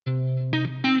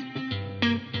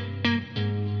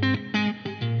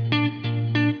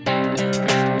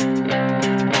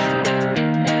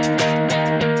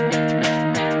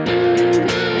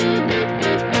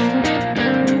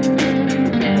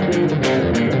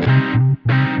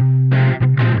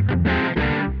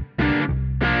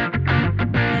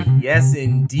Yes,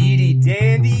 indeedy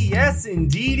dandy. Yes,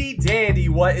 indeedy dandy.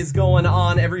 What is going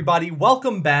on, everybody?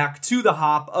 Welcome back to The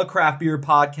Hop, a craft beer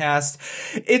podcast.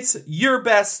 It's your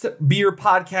best beer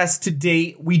podcast to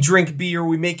date. We drink beer.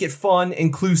 We make it fun,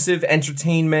 inclusive,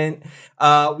 entertainment.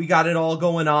 We got it all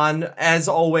going on. As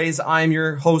always, I'm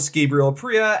your host, Gabriel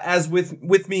Priya. As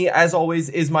with me, as always,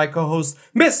 is my co-host,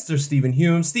 Mr. Stephen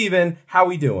Hume. Stephen, how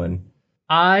we doing?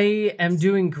 I am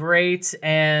doing great,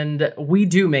 and we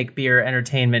do make beer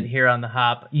entertainment here on The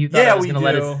Hop. You thought I was going to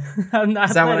let us... I'm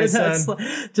not. Is that what I said?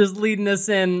 Just leading us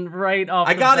in right off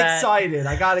I got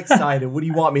excited. What do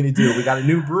you want me to do? We got a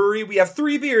new brewery. We have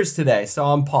 3 beers today, so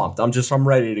I'm pumped. I'm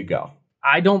ready to go.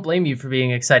 I don't blame you for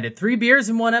being excited. 3 beers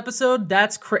in one episode.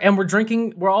 That's and we're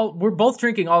both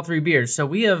drinking all 3 beers. So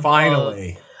we have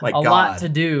finally a lot to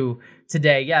do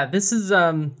today. Yeah, this is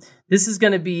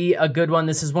going to be a good one.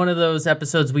 This is one of those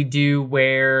episodes we do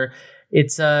where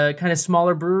it's a kind of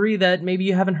smaller brewery that maybe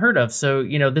you haven't heard of. So,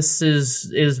 this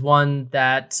is one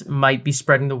that might be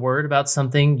spreading the word about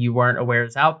something you weren't aware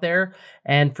is out there.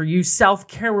 And for you South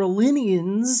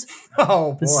Carolinians,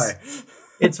 oh boy,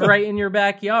 it's right in your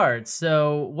backyard.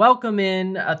 So welcome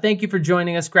in. Thank you for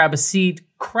joining us. Grab a seat,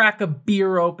 crack a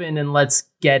beer open, and let's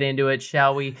get into it,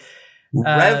 shall we?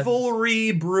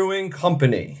 Revelry Brewing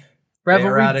Company.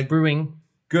 Revelry Brewing.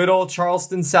 Good old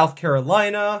Charleston, South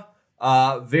Carolina.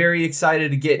 Very excited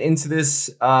to get into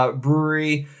this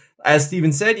brewery. As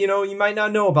Steven said, you might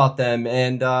not know about them.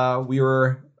 And I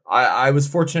was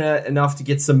fortunate enough to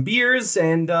get some beers.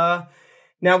 And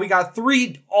now we got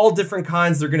 3 all different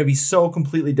kinds. They're going to be so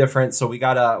completely different. So we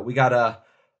got a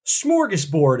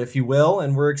smorgasbord, if you will.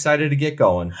 And we're excited to get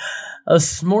going. A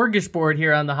smorgasbord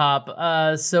here on The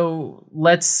Hop. So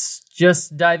let's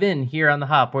just dive in here on The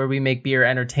Hop, where we make beer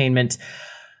entertainment.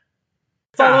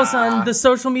 Follow us on the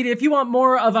social media. If you want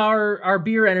more of our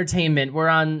beer entertainment, we're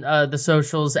on the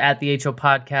socials at the HO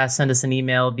Podcast. Send us an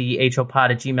email,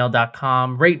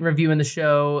 thehopod@gmail.com. Rate and review in the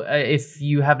show. If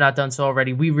you have not done so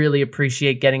already, we really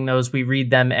appreciate getting those. We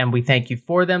read them and we thank you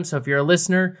for them. So if you're a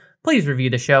listener, please review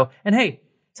the show. And hey,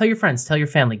 tell your friends, tell your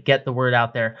family, get the word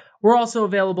out there. We're also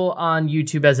available on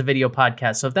YouTube as a video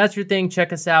podcast. So if that's your thing,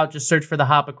 check us out. Just search for The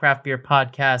Hop, a Craft Beer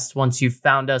Podcast. Once you've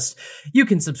found us, you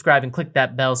can subscribe and click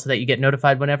that bell so that you get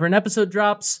notified whenever an episode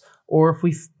drops, or if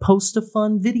we post a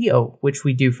fun video, which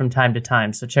we do from time to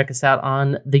time. So check us out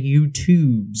on the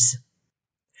YouTubes.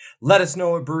 Let us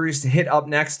know what breweries to hit up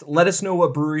next. Let us know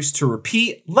what breweries to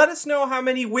repeat. Let us know how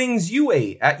many wings you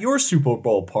ate at your Super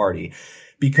Bowl party.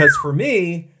 Because for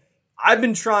me, I've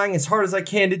been trying as hard as I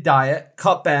can to diet,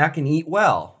 cut back, and eat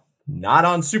well. Not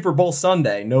on Super Bowl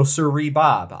Sunday, no sirree,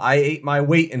 Bob. I ate my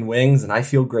weight in wings, and I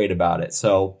feel great about it.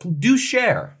 So do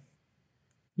share.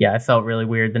 Yeah, I felt really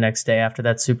weird the next day after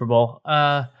that Super Bowl.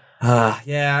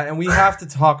 Yeah, and we have to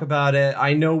talk about it.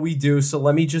 I know we do. So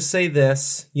let me just say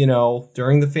this.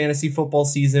 During the fantasy football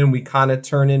season, we kind of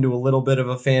turn into a little bit of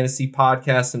a fantasy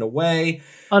podcast in a way.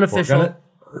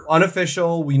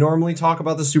 Unofficial. We normally talk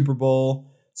about the Super Bowl.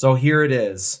 So here it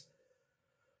is.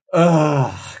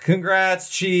 Congrats,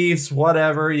 Chiefs.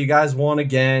 Whatever. You guys won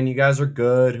again. You guys are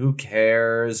good. Who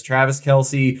cares? Travis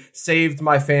Kelce saved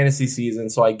my fantasy season,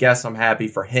 so I guess I'm happy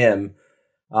for him.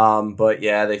 But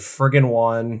yeah, they friggin'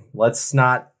 won.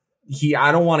 I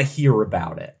don't want to hear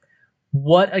about it.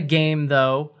 What a game,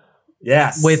 though.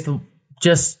 Yes. With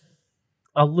just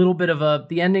a little bit of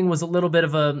the ending was a little bit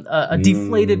of a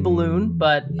deflated balloon,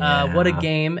 but yeah. What a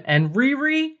game. And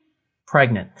Riri,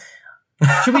 pregnant.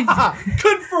 Should we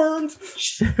confirmed?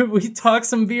 Should we talk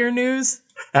some beer news?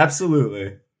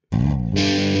 Absolutely.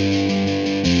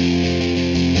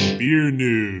 Beer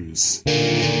news.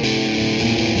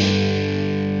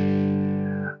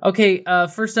 Okay,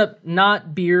 first up,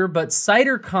 not beer, but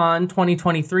CiderCon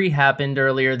 2023 happened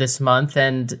earlier this month,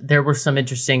 and there were some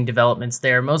interesting developments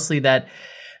there. Mostly that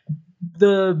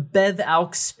the Bev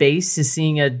Alk space is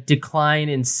seeing a decline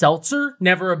in seltzer.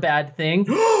 Never a bad thing.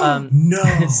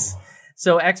 No.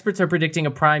 So experts are predicting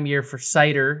a prime year for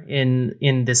cider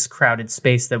in this crowded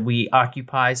space that we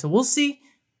occupy. So we'll see.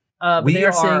 We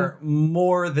are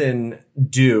more than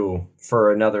due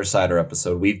for another cider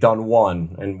episode. We've done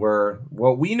one, and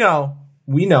we know.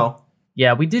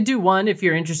 Yeah, we did do one. If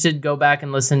you're interested, go back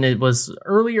and listen. It was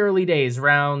early days,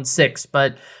 round 6,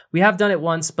 but we have done it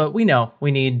once. But we know we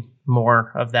need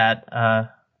more of that.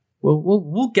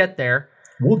 We'll get there.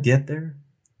 We'll get there.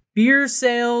 Beer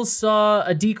sales saw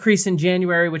a decrease in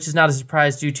January, which is not a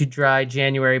surprise due to dry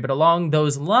January. But along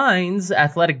those lines,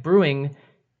 Athletic Brewing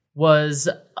was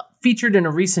featured in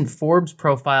a recent Forbes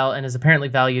profile and is apparently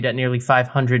valued at nearly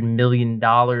 $500 million,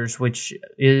 which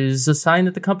is a sign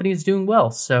that the company is doing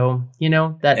well. So,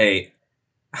 that... Hey,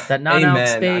 that not out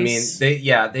space.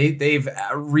 I mean, they've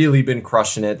really been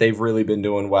crushing it. They've really been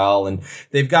doing well, and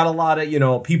they've got a lot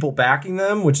of, people backing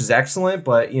them, which is excellent,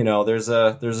 but there's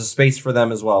a space for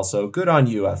them as well. So good on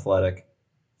you, Athletic.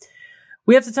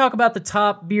 We have to talk about the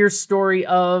top beer story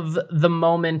of the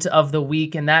moment of the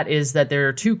week, and that is that there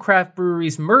are two craft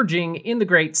breweries merging in the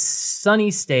great sunny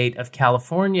state of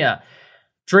California.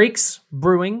 Drake's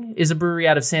Brewing is a brewery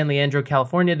out of San Leandro,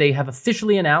 California. They have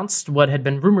officially announced what had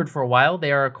been rumored for a while.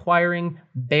 They are acquiring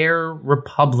Bear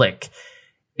Republic.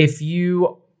 If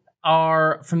you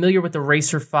are familiar with the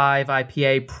Racer 5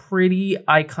 IPA, pretty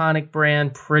iconic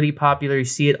brand, pretty popular. You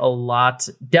see it a lot,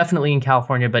 definitely in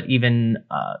California, but even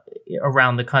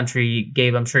around the country.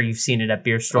 Gabe, I'm sure you've seen it at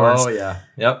beer stores. Oh, yeah.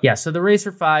 Yep. Yeah, so the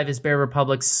Racer 5 is Bear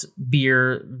Republic's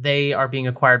beer. They are being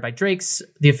acquired by Drake's.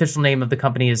 The official name of the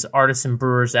company is Artisan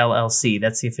Brewers LLC.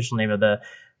 That's the official name of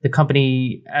the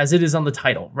company as it is on the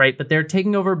title, right? But they're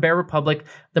taking over Bear Republic.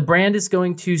 The brand is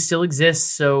going to still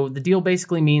exist, so the deal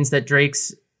basically means that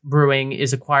Drake's Brewing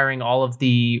is acquiring all of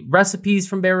the recipes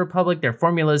from Bear Republic, their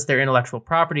formulas, their intellectual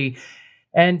property,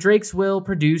 and Drake's will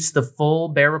produce the full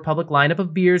Bear Republic lineup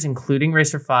of beers, including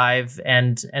Racer 5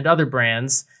 and other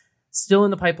brands. Still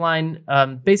in the pipeline.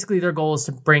 Basically, their goal is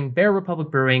to bring Bear Republic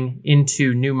Brewing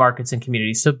into new markets and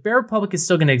communities. So Bear Republic is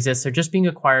still going to exist. They're just being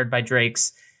acquired by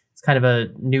Drake's. It's kind of a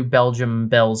New Belgium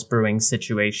Bell's Brewing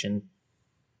situation.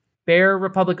 Bear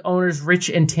Republic owners Rich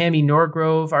and Tammy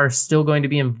Norgrove are still going to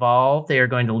be involved. They are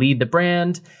going to lead the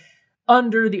brand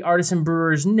under the Artisan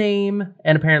Brewers name.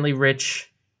 And apparently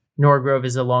Rich Norgrove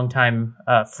is a longtime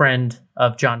friend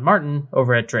of John Martin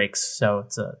over at Drake's. So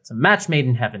it's a match made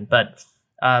in heaven. But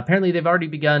apparently they've already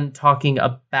begun talking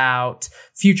about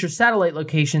future satellite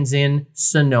locations in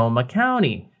Sonoma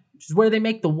County, which is where they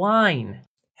make the wine.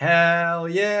 Hell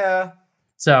yeah.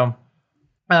 So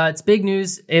it's big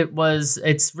news.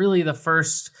 It's really the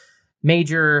first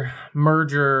major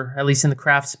merger, at least in the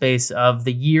craft space, of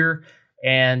the year,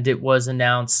 and it was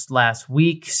announced last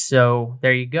week. So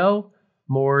there you go.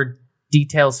 More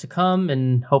details to come,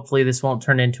 and hopefully this won't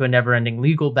turn into a never-ending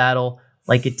legal battle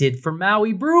like it did for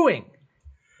Maui Brewing.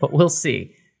 But we'll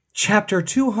see. Chapter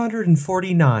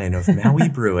 249 of Maui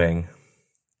Brewing.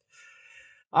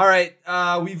 All right,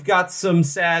 we've got some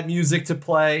sad music to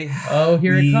play. Oh,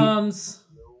 here it comes.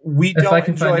 We don't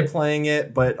enjoy playing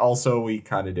it, but also we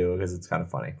kind of do because it's kind of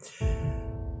funny.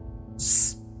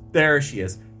 There she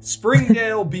is.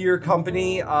 Springdale Beer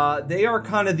Company. They are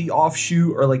kind of the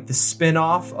offshoot or like the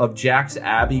spin-off of Jack's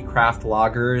Abbey Craft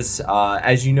Lagers.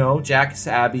 As you know, Jack's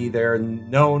Abbey, they're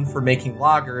known for making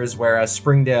lagers, whereas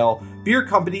Springdale Beer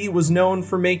Company was known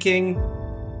for making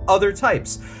other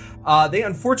types. They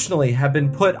unfortunately have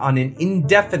been put on an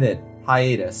indefinite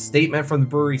hiatus. Statement from the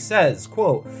brewery says,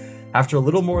 quote, "After a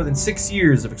little more than 6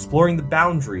 years of exploring the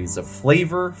boundaries of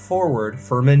flavor-forward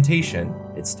fermentation,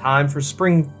 it's time for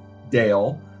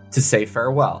Springdale to say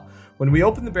farewell. When we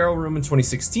opened the barrel room in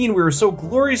 2016, we were so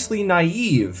gloriously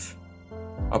naive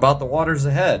about the waters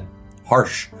ahead.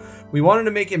 Harsh. We wanted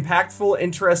to make impactful,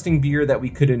 interesting beer that we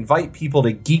could invite people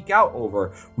to geek out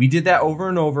over. We did that over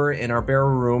and over in our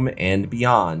barrel room and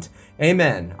beyond."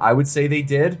 Amen. I would say they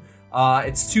did.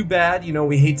 It's too bad,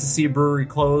 we hate to see a brewery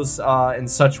close in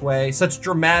such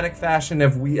dramatic fashion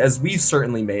as we've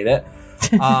certainly made it.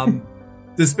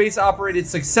 The space operated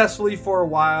successfully for a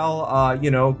while.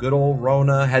 Good old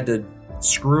Rona had to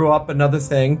screw up another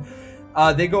thing.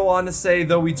 They go on to say,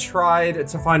 though we tried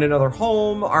to find another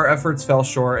home, our efforts fell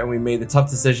short and we made the tough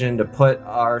decision to put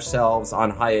ourselves on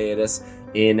hiatus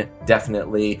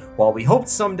indefinitely. While we hoped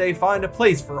someday find a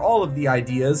place for all of the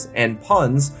ideas and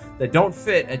puns that don't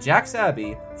fit at Jack's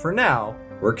Abbey, for now,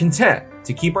 we're content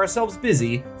to keep ourselves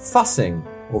busy fussing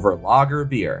over lager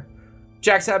beer.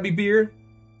 Jack's Abbey beer,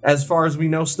 as far as we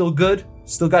know, still good.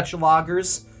 Still got your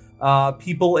lagers.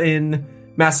 People in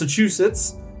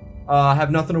Massachusetts have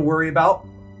nothing to worry about.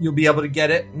 You'll be able to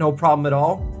get it, no problem at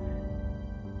all.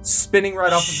 Spinning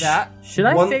right off of that. Should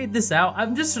I fade this out?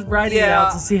 I'm just writing it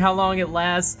out to see how long it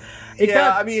lasts.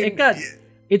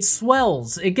 It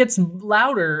swells. It gets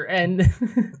louder, and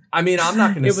I'm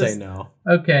not going to say no.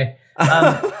 Okay.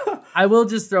 I will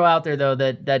just throw out there though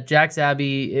that Jack's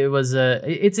Abbey,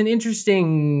 it's an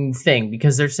interesting thing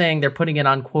because they're saying they're putting it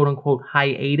on quote unquote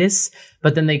hiatus,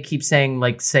 but then they keep saying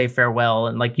like say farewell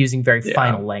and like using very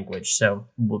final language. So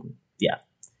yeah.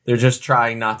 They're just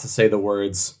trying not to say the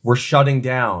words, "We're shutting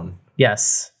down."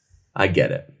 Yes. I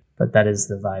get it. But that is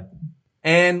the vibe.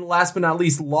 And last but not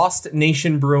least, Lost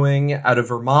Nation Brewing out of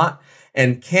Vermont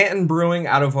and Canton Brewing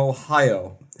out of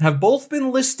Ohio have both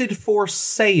been listed for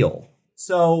sale.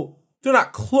 So they're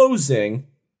not closing.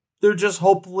 they're just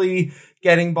hopefully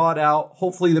getting bought out.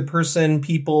 Hopefully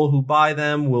people who buy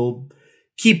them will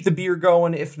keep the beer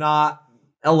going. If not,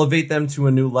 elevate them to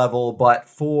a new level. But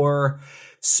for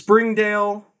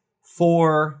Springdale,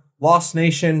 for Lost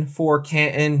Nation, for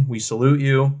Canton, we salute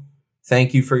you.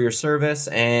 Thank you for your service,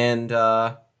 and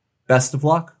best of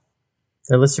luck.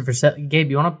 They're listed for Gabe,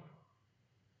 you want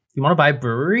to buy a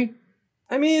brewery?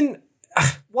 I mean,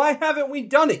 why haven't we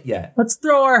done it yet? Let's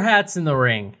throw our hats in the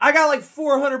ring. I got like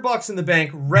 $400 in the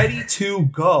bank ready to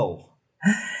go.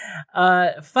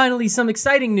 Finally, some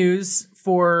exciting news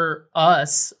for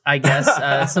us, I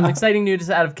guess. Some exciting news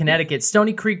out of Connecticut.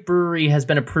 Stony Creek Brewery has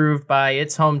been approved by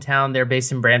its hometown. They're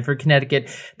based in Branford, Connecticut.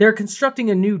 They're constructing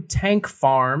a new tank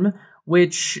farm,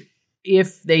 which,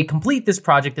 if they complete this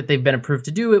project that they've been approved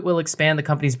to do, it will expand the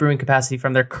company's brewing capacity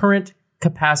from their current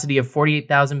capacity of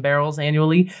 48,000 barrels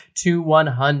annually to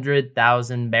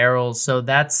 100,000 barrels. So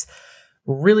that's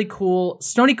really cool.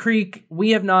 Stony Creek,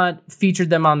 we have not featured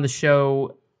them on the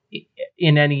show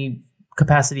in any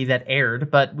capacity that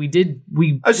aired, but we did.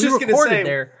 We recorded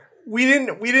there. We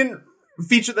didn't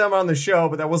feature them on the show,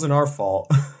 but that wasn't our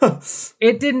fault.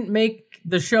 It didn't make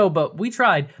the show, but we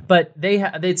tried. But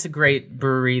it's a great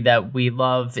brewery that we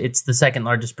love. It's the second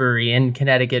largest brewery in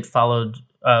Connecticut, following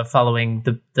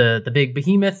the big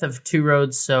behemoth of Two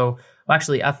Roads. So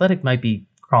actually, Athletic might be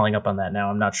crawling up on that now.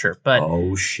 I'm not sure, but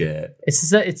oh shit, it's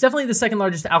definitely the second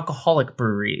largest alcoholic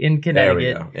brewery in Connecticut.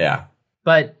 There we go. Yeah,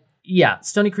 but yeah,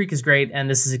 Stony Creek is great, and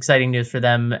this is exciting news for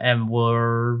them, and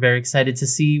we're very excited to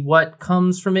see what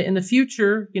comes from it in the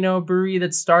future. You know, a brewery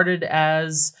that started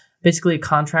as basically a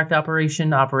contract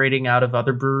operation operating out of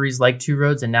other breweries like Two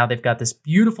Roads, and now they've got this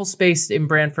beautiful space in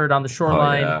Branford on the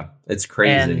shoreline. Oh, yeah. It's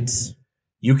crazy. And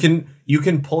you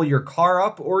can pull your car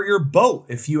up or your boat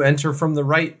if you enter from the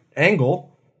right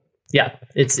angle. Yeah,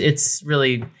 it's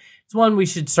really... It's one we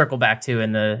should circle back to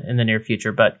in the near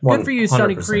future, but good for you,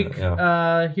 Stony Creek.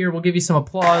 Yeah. Here, we'll give you some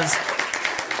applause.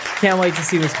 Can't wait to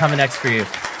see what's coming next for you.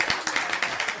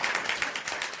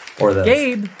 Or this.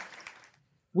 Gabe,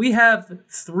 we have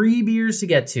 3 beers to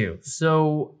get to,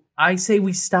 so I say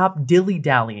we stop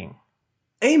dilly-dallying.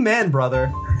 Amen, brother.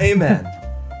 Amen.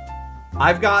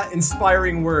 I've got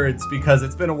inspiring words because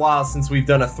it's been a while since we've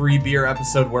done a 3-beer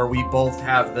episode where we both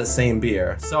have the same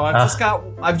beer. So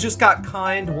I've just got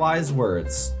kind, wise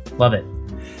words. Love it.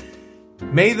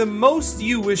 May the most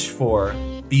you wish for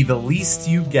be the least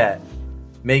you get.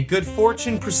 May good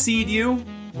fortune precede you,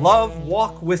 love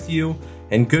walk with you,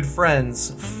 and good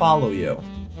friends follow you.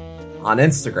 On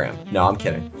Instagram. No, I'm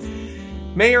kidding.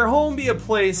 May your home be a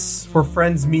place where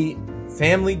friends meet,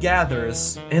 family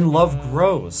gathers, and love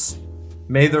grows.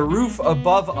 May the roof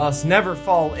above us never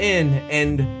fall in,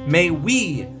 and may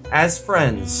we, as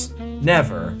friends,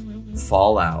 never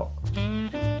fall out.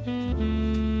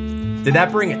 Did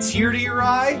that bring a tear to your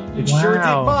eye? It sure did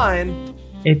mine.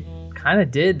 It kind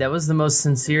of did. That was the most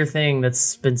sincere thing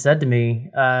that's been said to me.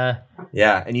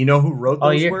 Yeah, and you know who wrote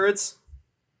those words?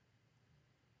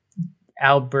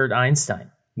 Albert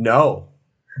Einstein. No,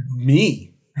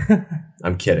 me.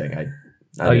 I'm kidding.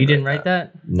 I you didn't write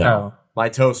that? No. Oh. My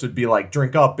toast would be like,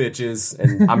 drink up, bitches.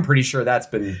 And I'm pretty sure that's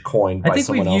been coined by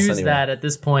someone else. I think we've used that at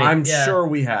this point. I'm sure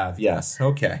we have. Yes.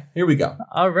 Okay. Here we go.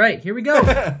 All right. Here we go.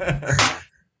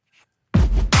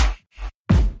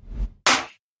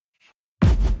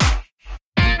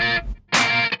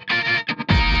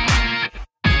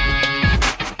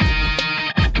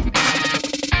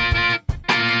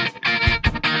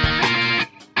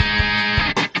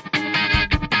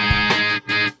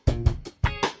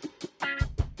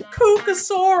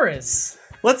 Kookasaurus.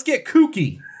 Let's get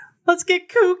kooky. Let's get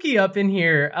kooky up in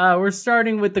here. We're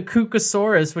starting with the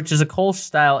Kookasaurus, which is a Kolsch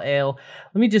style ale.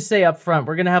 Let me just say up front,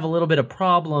 we're going to have a little bit of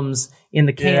problems in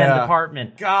the can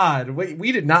department. God,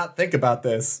 we did not think about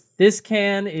this. This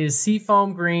can is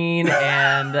seafoam green,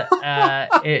 and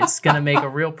it's going to make a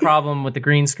real problem with the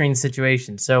green screen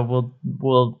situation. So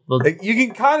we'll. You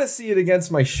can kind of see it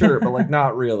against my shirt, but like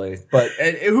not really. But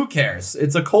who cares?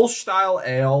 It's a Kolsch style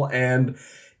ale, and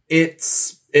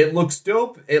it looks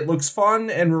dope, it looks fun,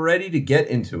 and we're ready to get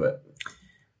into it.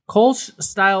 Kolsch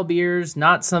style beers,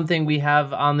 not something we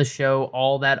have on the show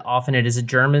all that often. It is a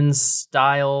German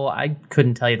style. I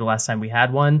couldn't tell you the last time we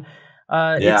had one.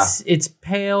 It's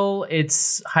pale,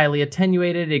 it's highly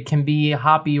attenuated, it can be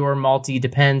hoppy or malty,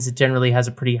 depends. It generally has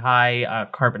a pretty high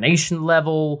carbonation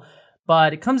level,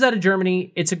 but it comes out of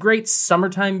Germany. It's a great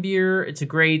summertime beer. It's a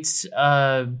great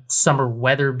summer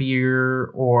weather beer,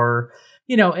 or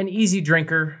an easy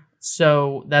drinker.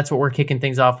 So that's what we're kicking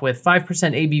things off with. 5%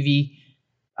 ABV.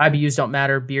 IBUs don't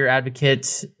matter. Beer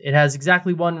Advocate, it has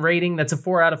exactly 1 rating. That's a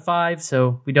 4 out of 5,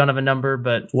 so we don't have a number,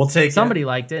 but we'll take somebody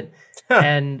liked it.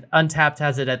 And Untapped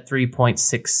has it at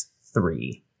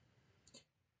 3.63.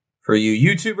 For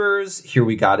you YouTubers, here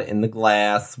we got it in the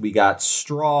glass. We got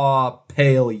straw,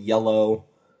 pale yellow.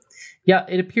 Yeah,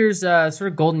 it appears sort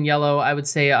of golden yellow. I would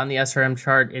say on the SRM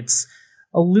chart, it's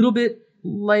a little bit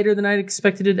lighter than I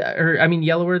expected it,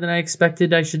 yellower than I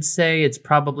expected, I should say. It's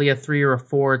probably a 3 or a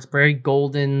 4. It's very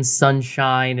golden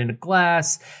sunshine in a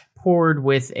glass, poured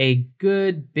with a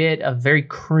good bit of very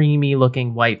creamy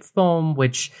looking white foam,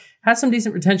 which has some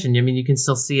decent retention. I mean, you can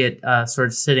still see it sort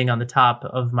of sitting on the top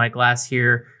of my glass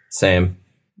here. Same.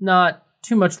 Not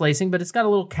too much lacing, but it's got a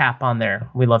little cap on there.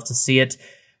 We love to see it.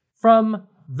 From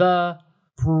the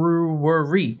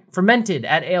Brewery. Fermented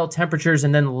at ale temperatures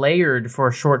and then layered for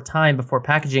a short time before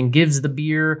packaging gives the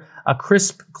beer a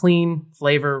crisp, clean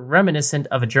flavor reminiscent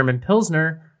of a German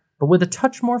Pilsner, but with a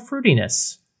touch more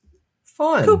fruitiness.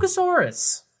 Fun.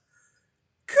 Kookasaurus.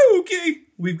 Kooky.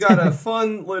 We've got a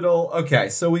fun little... Okay,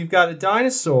 so we've got a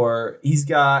dinosaur. He's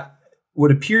got what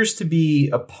appears to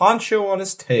be a poncho on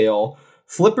his tail,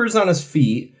 flippers on his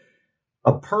feet,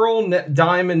 a pearl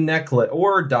diamond necklace,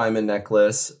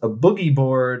 a boogie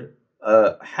board,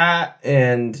 a hat,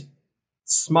 and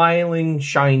smiling,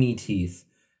 shiny teeth.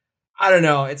 I don't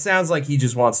know. It sounds like he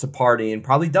just wants to party and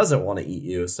probably doesn't want to eat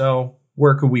you. So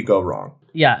where could we go wrong?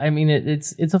 Yeah, I mean,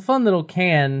 it's a fun little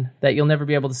can that you'll never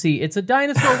be able to see. It's a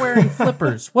dinosaur wearing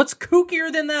flippers. What's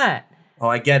kookier than that? Oh,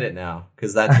 I get it now,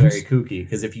 because that's very kooky.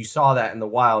 Because if you saw that in the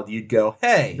wild, you'd go,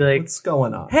 hey, what's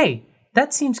going on? Hey,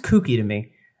 that seems kooky to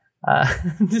me.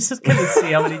 I'm just going to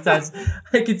see how many times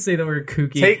I can say the word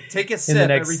kooky. Take a sip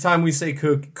every time we say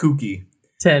kooky.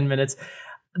 10 minutes.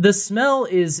 The smell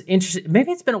is interesting.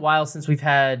 Maybe it's been a while since we've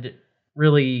had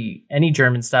really any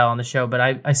German style on the show, but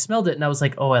I smelled it and I was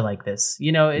like, oh, I like this.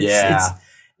 You know,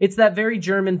 it's that very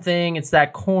German thing. It's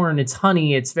that corn. It's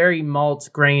honey. It's very malt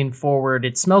grain forward.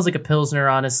 It smells like a Pilsner,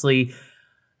 honestly.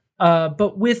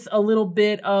 But with a little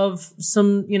bit of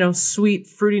some, sweet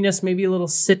fruitiness, maybe a little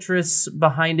citrus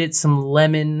behind it, some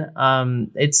lemon.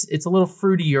 It's a little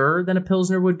fruitier than a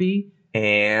Pilsner would be.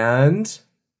 And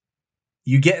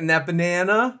you getting that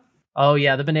banana? Oh,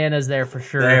 yeah, the banana's there for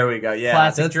sure. There we go. Yeah,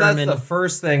 classic German. That's the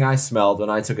first thing I smelled when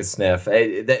I took a sniff.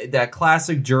 That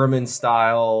classic German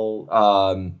style.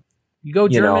 You go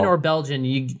German or Belgian,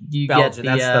 you Belgian,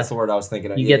 get the... that's the word I was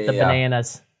thinking of. You get the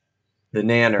bananas. The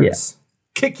nanners. Yeah.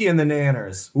 Kick you in the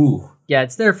nanners. Ooh. Yeah,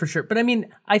 it's there for sure. But I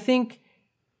mean, I think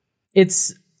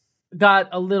it's got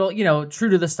a little, true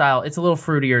to the style, it's a little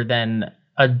fruitier than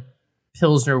a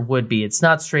Pilsner would be. It's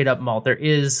not straight up malt. There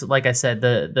is, like I said,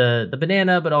 the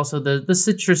banana, but also the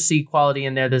citrusy quality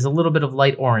in there. There's a little bit of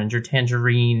light orange or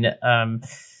tangerine.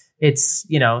 It's,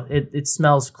 it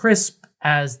smells crisp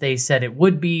as they said it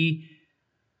would be.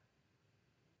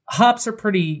 Hops are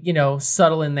pretty,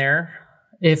 subtle in there.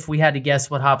 If we had to guess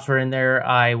what hops were in there,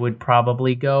 I would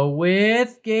probably go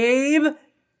with Gabe.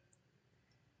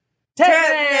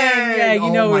 Yeah,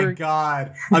 oh my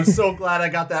God. I'm so glad I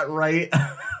got that right.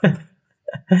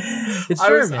 It's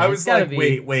German. I was like,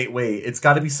 wait. It's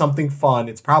got to be something fun.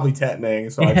 It's probably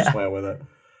Tettnang, so I just went with it.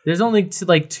 There's only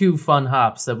two fun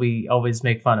hops that we always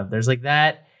make fun of. There's like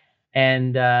that,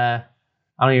 and I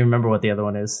don't even remember what the other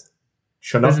one is.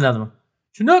 Chinook. There's another one.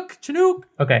 Chinook.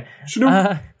 Okay.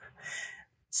 Chinook.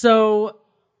 So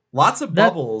lots of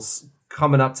bubbles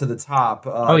coming up to the top.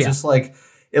 Just like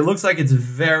it looks like it's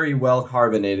very well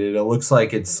carbonated. It looks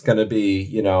like it's going to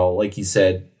be, like you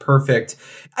said, perfect.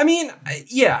 I mean,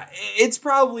 yeah, it's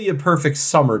probably a perfect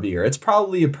summer beer. It's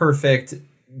probably a perfect,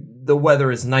 the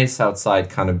weather is nice outside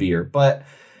kind of beer. But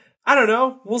I don't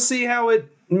know. We'll see how it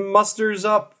musters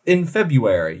up in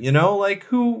February. Like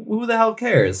who the hell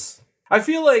cares? I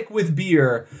feel like with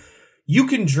beer, you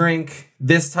can drink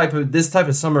this type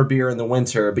of summer beer in the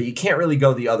winter, but you can't really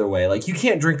go the other way. Like you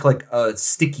can't drink like a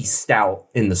sticky stout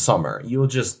in the summer. You'll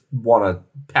just want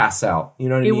to pass out. You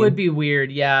know what I mean? It would be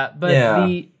weird, yeah. But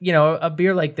a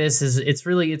beer like this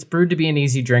it's brewed to be an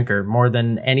easy drinker more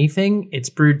than anything. It's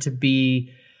brewed to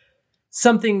be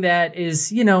something that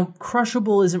is,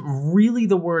 crushable isn't really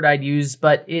the word I'd use,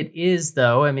 but it is,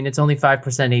 though. I mean, it's only 5%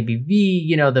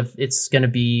 ABV. It's going to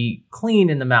be clean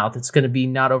in the mouth. It's going to be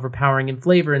not overpowering in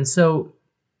flavor. And so,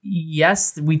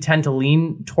 yes, we tend to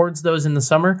lean towards those in the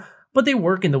summer, but they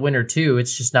work in the winter, too.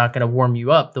 It's just not going to warm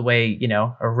you up the way,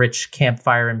 a rich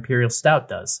campfire imperial stout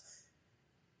does.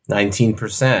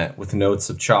 19% with notes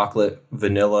of chocolate,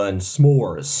 vanilla, and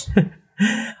s'mores.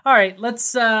 All right,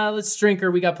 let's drink her.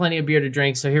 We got plenty of beer to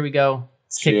drink, so here we go.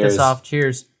 Let's kick this off.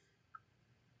 Cheers.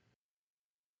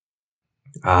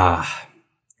 Ah,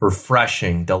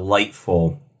 refreshing,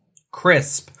 delightful,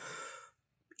 crisp,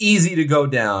 easy to go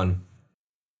down.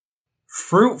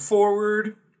 Fruit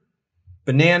forward,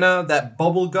 banana, that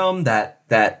bubble gum, that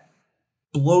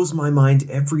blows my mind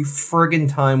every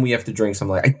friggin' time we have to drink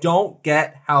something. I don't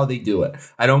get how they do it.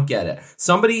 I don't get it.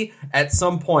 Somebody at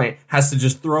some point has to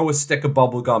just throw a stick of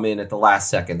bubble gum in at the last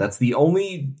second. That's the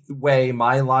only way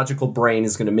my logical brain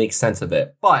is going to make sense of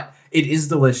it. But it is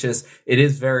delicious. It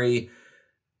is very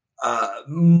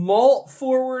malt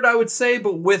forward, I would say,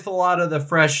 but with a lot of the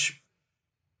fresh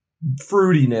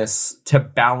fruitiness to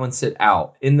balance it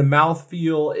out. In the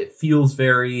mouthfeel, it feels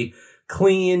very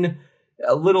clean,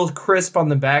 a little crisp on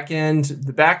the back end.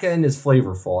 The back end is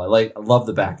flavorful. I love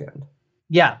the back end.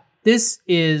 Yeah, this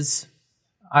is,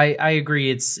 I agree.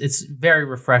 It's very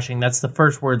refreshing. That's the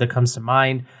first word that comes to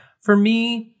mind. For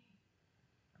me,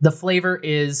 the flavor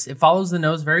it follows the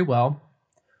nose very well.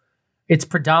 It's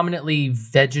predominantly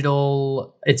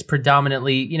vegetal. It's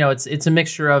predominantly, it's a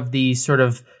mixture of the sort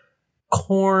of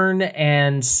corn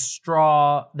and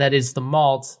straw that is the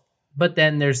malt, but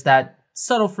then there's that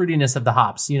subtle fruitiness of the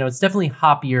hops. It's definitely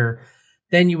hoppier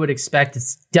than you would expect.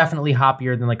 It's definitely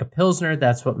hoppier than like a Pilsner.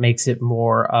 That's what makes it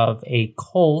more of a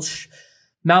Kolsch.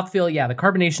 Mouthfeel, yeah, the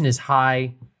carbonation is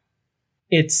high.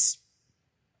 It's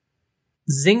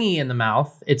zingy in the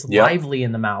mouth. It's lively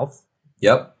in the mouth.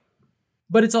 Yep.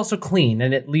 But it's also clean,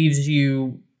 and it leaves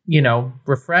you,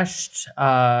 refreshed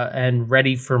and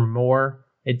ready for more.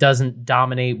 It doesn't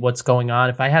dominate what's going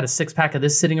on. If I had a 6-pack of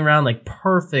this sitting around, like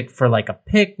perfect for like a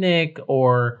picnic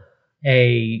or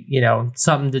a,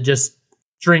 something to just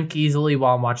drink easily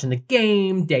while I'm watching the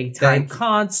game, daytime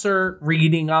concert,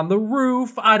 reading on the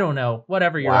roof. I don't know,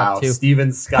 whatever you're up to. Wow,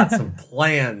 Steven's got some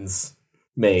plans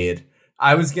made.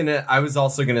 I was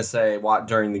also gonna say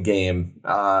during the game.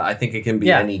 I think it can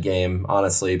be any game,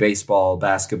 honestly. Baseball,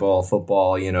 basketball,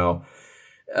 football,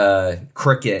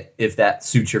 cricket, if that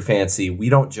suits your fancy. We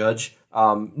don't judge.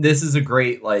 This is a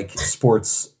great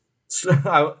sports.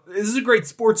 This is a great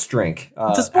sports drink.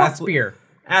 It's a sports beer.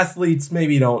 Athletes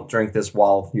maybe don't drink this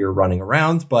while you're running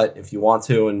around, but if you want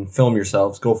to and film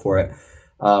yourselves, go for it.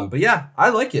 But yeah, I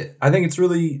like it. I think it's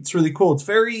really cool.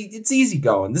 It's easy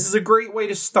going. This is a great way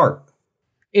to start.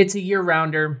 It's a year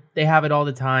rounder. They have it all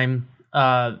the time.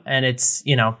 And it's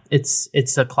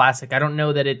a classic. I don't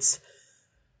know that it's,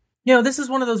 this is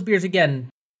one of those beers, again,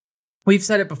 we've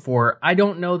said it before. I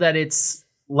don't know that it's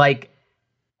like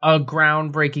a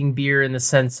groundbreaking beer in the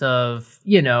sense of,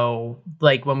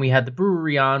 like when we had the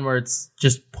brewery on where it's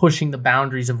just pushing the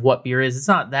boundaries of what beer is. It's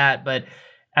not that, but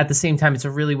at the same time, it's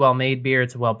a really well-made beer.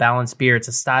 It's a well-balanced beer. It's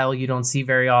a style you don't see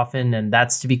very often, and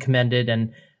that's to be commended.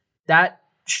 And that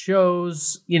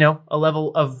shows, a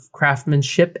level of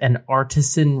craftsmanship and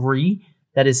artisanry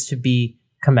that is to be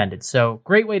commended. So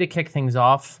great way to kick things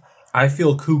off. I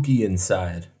feel kooky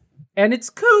inside. And it's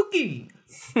kooky.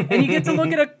 And you get to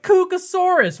look at a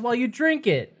kookosaurus while you drink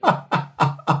it.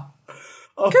 A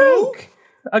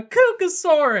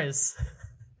kookosaurus.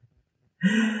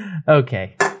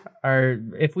 Okay.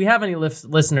 If we have any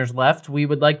listeners left, we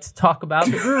would like to talk about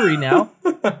the brewery now.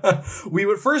 We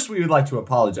would like to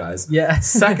apologize. Yeah.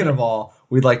 Second of all,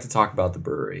 we'd like to talk about the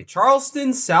brewery.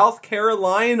 Charleston, South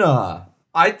Carolina.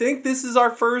 I think this is our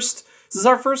first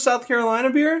South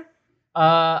Carolina beer.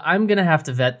 I'm gonna have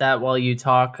to vet that while you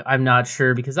talk. I'm not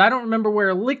sure because I don't remember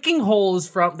where Licking Hole is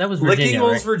from. That was Virginia. Licking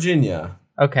Hole's right? Virginia.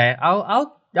 Okay,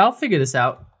 I'll figure this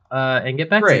out and get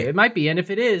back to you. It might be, and if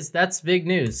it is, that's big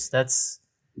news. That's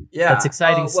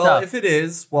exciting stuff. Well, if it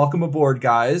is, welcome aboard,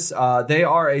 guys. They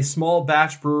are a small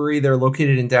batch brewery. They're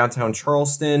located in downtown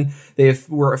Charleston. They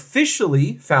were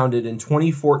officially founded in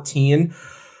 2014.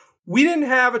 We didn't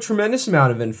have a tremendous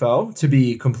amount of info, to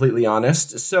be completely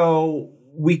honest, so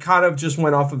we kind of just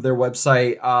went off of their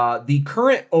website. The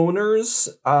current owners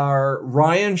are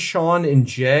Ryan, Sean, and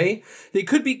Jay. They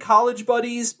could be college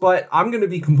buddies, but I'm going to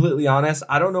be completely honest.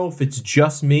 I don't know if it's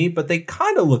just me, but they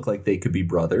kind of look like they could be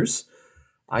brothers.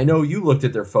 I know you looked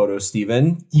at their photos,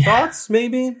 Steven. Yeah. Thoughts,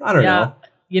 maybe? I don't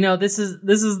know. This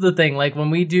is the thing. Like when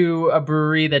we do a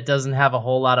brewery that doesn't have a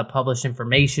whole lot of published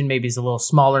information, maybe it's a little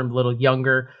smaller, a little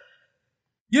younger.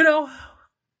 We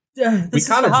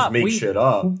kind of just make shit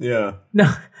up. Yeah. No,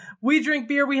 we drink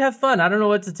beer. We have fun. I don't know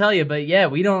what to tell you, but yeah,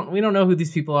 we don't know who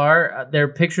these people are. Their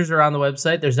pictures are on the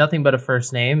website. There's nothing but a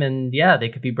first name, and yeah, they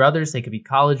could be brothers. They could be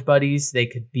college buddies. They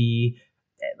could be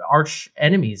arch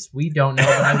enemies. We don't know.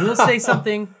 But I will say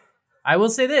something. I will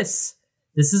say this.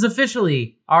 This is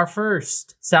officially our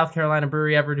first South Carolina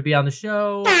brewery ever to be on the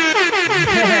show.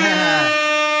 Yeah.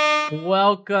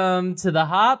 Welcome to the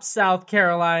Hop, South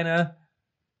Carolina.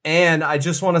 And I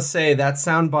just want to say that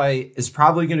soundbite is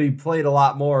probably going to be played a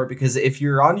lot more because if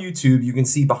you're on YouTube, you can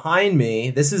see behind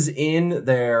me, this is in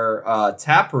their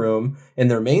tap room in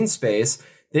their main space.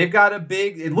 They've got a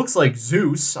big, it looks like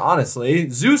Zeus, honestly.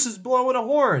 Zeus is blowing a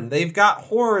horn. They've got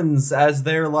horns as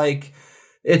their like,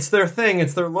 it's their thing.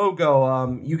 It's their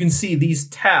logo. You can see these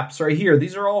taps right here.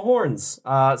 These are all horns.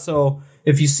 So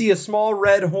if you see a small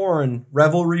red horn,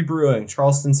 Revelry Brewing,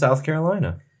 Charleston, South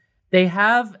Carolina. They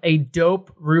have a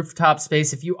dope rooftop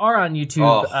space. If you are on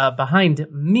YouTube, behind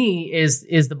me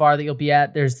is the bar that you'll be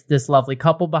at. There's this lovely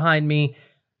couple behind me.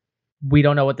 We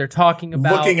don't know what they're talking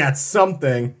about. Looking at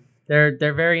something.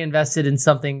 They're very invested in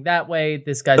something that way.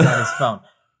 This guy's on his phone.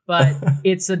 But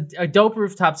it's a dope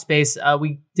rooftop space.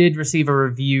 We did receive a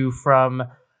review from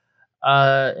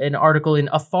an article in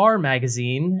Afar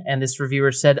magazine, and this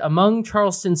reviewer said, among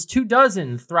Charleston's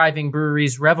 24 thriving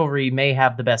breweries, Revelry may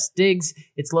have the best digs.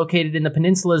 It's located in the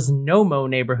peninsula's Nomo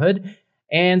neighborhood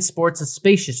and sports a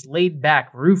spacious, laid-back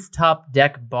rooftop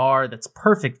deck bar that's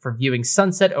perfect for viewing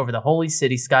sunset over the holy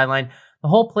city skyline. The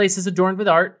whole place is adorned with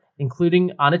art,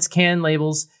 including on its can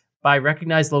labels by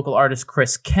recognized local artist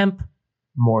Chris Kemp.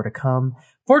 More to come.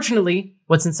 Fortunately,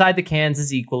 what's inside the cans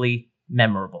is equally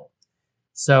memorable.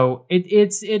 So it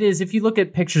is, if you look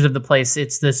at pictures of the place,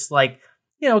 it's this like,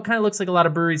 you know, it kind of looks like a lot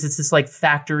of breweries. It's this like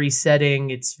factory setting.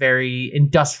 It's very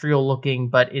industrial looking,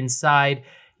 but inside,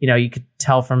 you know, you could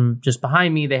tell from just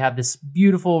behind me, they have this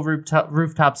beautiful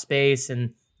rooftop space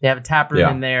and they have a tap room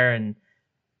in there. And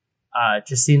it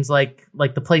just seems like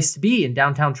the place to be in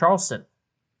downtown Charleston.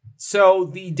 So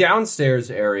the downstairs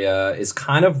area is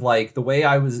kind of like the way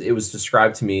it was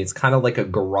described to me. It's kind of like a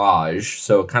garage.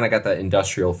 So it kind of got that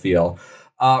industrial feel.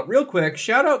 Real quick,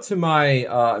 shout out to my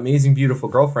amazing, beautiful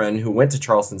girlfriend who went to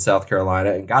Charleston, South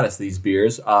Carolina and got us these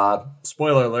beers.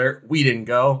 Spoiler alert, we didn't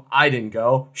go. I didn't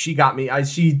go. She got me.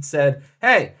 She said,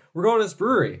 hey, we're going to this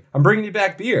brewery. I'm bringing you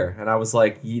back beer. And I was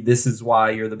like, this is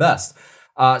why you're the best.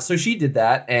 So she did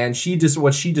that, and she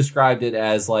described it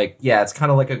as like, yeah, it's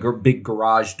kind of like a big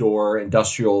garage door,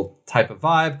 industrial type of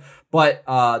vibe. But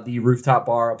the rooftop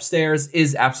bar upstairs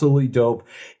is absolutely dope.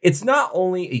 It's not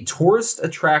only a tourist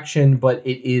attraction, but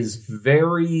it is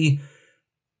very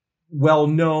well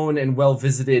known and well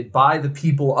visited by the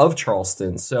people of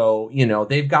Charleston. So, you know,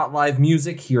 they've got live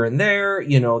music here and there.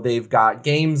 You know, they've got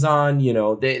games on. You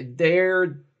know,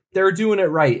 they're doing it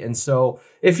right. And so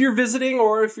if you're visiting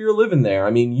or if you're living there,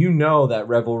 I mean, you know that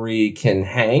Revelry can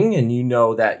hang, and you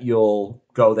know that you'll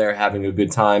go there having a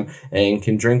good time and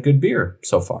can drink good beer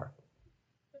so far.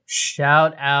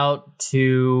 Shout out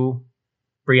to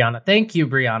Brianna. Thank you,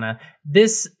 Brianna.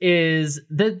 This is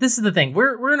the thing.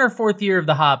 We're in our 4th year of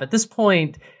the hop at this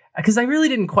point, because I really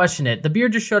didn't question it. The beer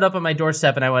just showed up on my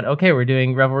doorstep and I went, okay, we're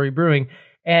doing Revelry Brewing.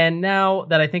 And now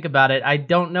that I think about it, I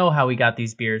don't know how we got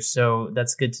these beers, so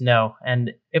that's good to know.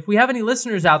 And if we have any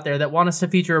listeners out there that want us to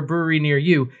feature a brewery near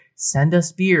you, send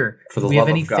us beer. For the if we love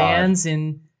have any of God. fans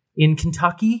in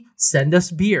Kentucky, send us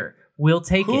beer. We'll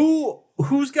take it.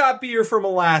 Who's got beer from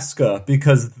Alaska?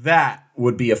 Because that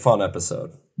would be a fun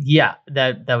episode. Yeah,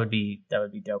 that would be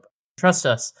dope. Trust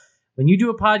us. When you do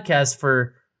a podcast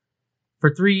for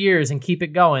 3 years and keep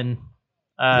it going,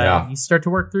 you start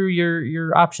to work through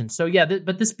your options. So yeah,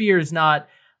 but this beer is not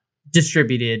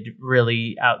distributed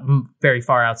really out very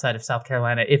far outside of South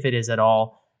Carolina, if it is at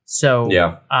all. So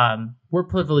we're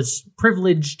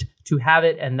privileged to have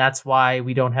it, and that's why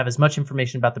we don't have as much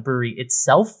information about the brewery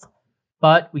itself.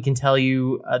 But we can tell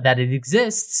you that it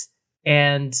exists,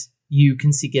 and you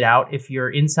can seek it out if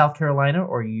you're in South Carolina,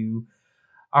 or you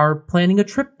are planning a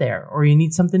trip there, or you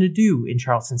need something to do in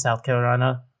Charleston, South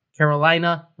Carolina.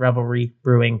 Revelry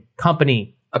Brewing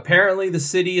Company. Apparently the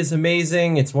city is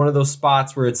amazing. It's one of those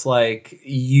spots where it's like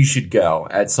you should go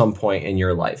at some point in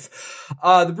your life.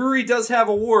 The brewery does have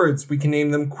awards. We can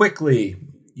name them quickly.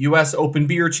 U.S. Open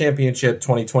Beer Championship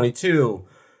 2022.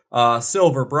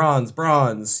 Silver,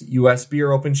 bronze. U.S.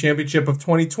 Beer Open Championship of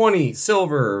 2020.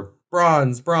 Silver,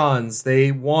 bronze.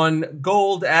 They won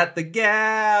gold at the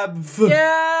Gab.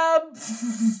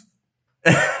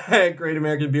 Great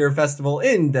American Beer Festival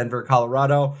in Denver,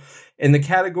 Colorado. In the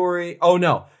category,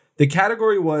 the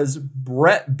category was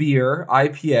Brett Beer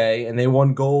IPA, and they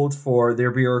won gold for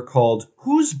their beer called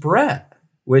Who's Brett,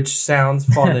 which sounds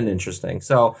fun and interesting.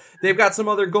 So they've got some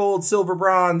other gold, silver,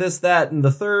 bronze, this, that, and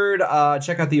the third.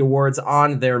 Check out the awards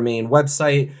on their main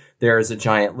website. There's a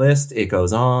giant list. It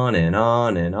goes on and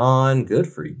on and on. Good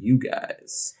for you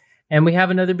guys. And we have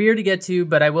another beer to get to,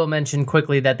 but I will mention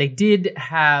quickly that they did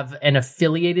have an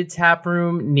affiliated tap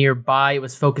room nearby. It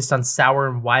was focused on sour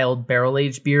and wild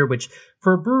barrel-aged beer, which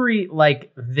for a brewery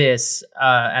like this,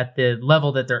 at the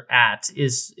level that they're at,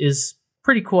 is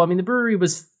pretty cool. I mean, the brewery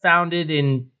was founded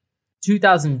in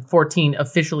 2014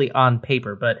 officially on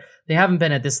paper, but they haven't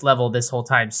been at this level this whole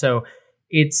time. So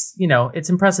it's, it's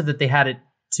impressive that they had it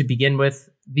to begin with.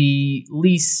 The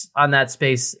lease on that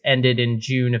space ended in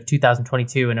June of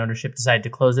 2022 and ownership decided to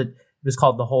close it. It was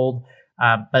called The Hold.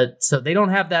 But so they don't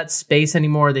have that space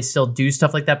anymore. They still do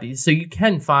stuff like that. But, so you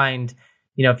can find,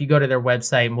 if you go to their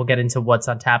website, and we'll get into what's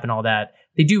on tap and all that,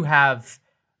 they do have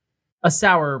a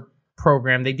sour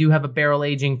program. They do have a barrel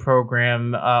aging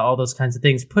program, all those kinds of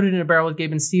things. Put it in a barrel with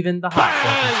Gabe and Steven, the hot.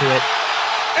 Welcome to it.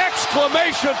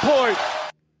 Exclamation point.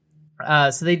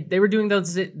 So they were doing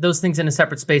those things in a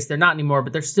separate space. They're not anymore,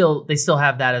 but they still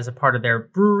have that as a part of their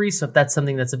brewery. So if that's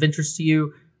something that's of interest to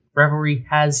you, Revelry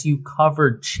has you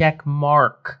covered. Check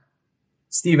mark.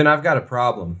 Steven, I've got a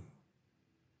problem.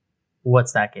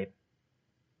 What's that, Gabe?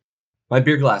 My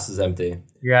beer glass is empty.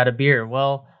 You're out of beer.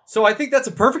 Well, so I think that's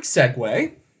a perfect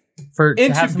segue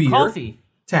to have some coffee.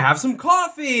 To have some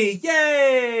coffee.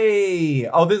 Yay!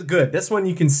 Oh, this is good. This one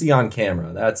you can see on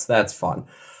camera. That's fun.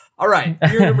 All right,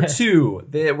 beer number 2.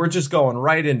 We're just going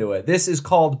right into it. This is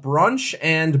called Brunch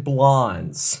and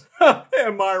Blondes.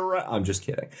 Am I right? I'm just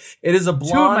kidding. It is a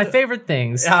blonde. 2 of my favorite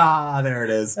things. There it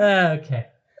is. Okay.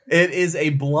 It is a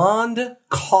blonde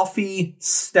coffee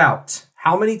stout.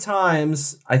 How many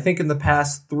times, I think in the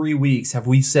past 3 weeks, have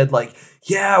we said like,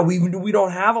 yeah, we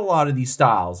don't have a lot of these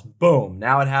styles. Boom.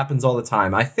 Now it happens all the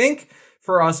time. I think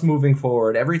for us moving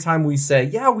forward, every time we say,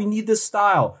 yeah, we need this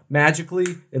style, magically,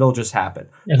 it'll just happen.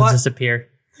 It'll disappear.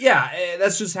 Yeah,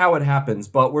 that's just how it happens.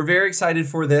 But we're very excited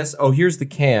for this. Oh, here's the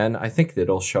can. I think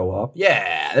that'll show up.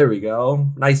 Yeah, there we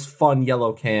go. Nice, fun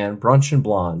yellow can. Brunch and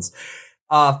Blondes.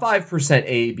 5%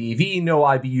 ABV, no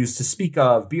IBUs to speak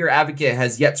of. Beer Advocate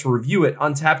has yet to review it.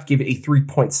 Untapped gave it a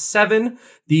 3.7.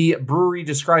 The brewery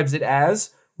describes it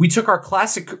as, we took our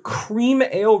classic cream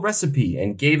ale recipe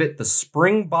and gave it the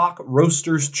Springbok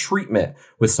Roasters treatment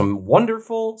with some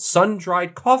wonderful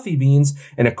sun-dried coffee beans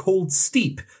and a cold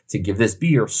steep to give this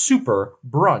beer super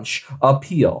brunch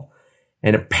appeal.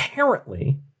 And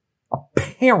apparently,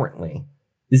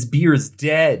 this beer is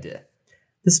dead.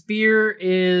 This beer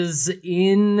is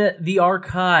in the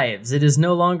archives. It is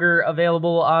no longer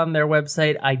available on their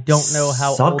website. I don't know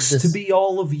how old this... Sucks to be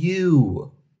all of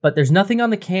you. But there's nothing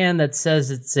on the can that says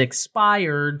it's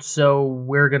expired, so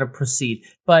we're going to proceed.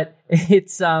 But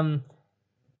it's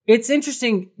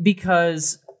interesting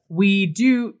because we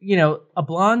do, a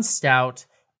blonde stout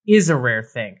is a rare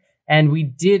thing. And we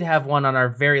did have one on our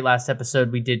very last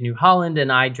episode. We did New Holland,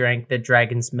 and I drank the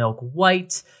Dragon's Milk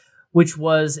White, which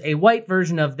was a white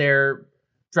version of their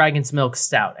Dragon's Milk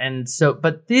Stout. And so,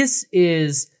 but this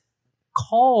is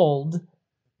called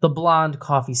the Blonde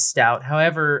Coffee Stout.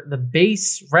 However, the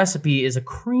base recipe is a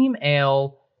cream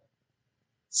ale.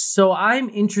 So I'm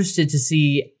interested to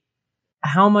see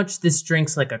how much this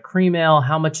drinks like a cream ale,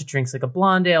 how much it drinks like a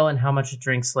blonde ale, and how much it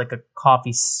drinks like a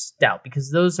coffee stout,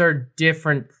 because those are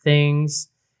different things.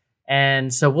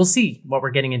 And so we'll see what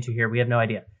we're getting into here. We have no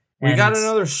idea. We got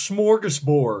another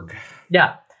smorgasbord.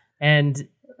 Yeah. And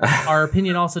our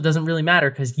opinion also doesn't really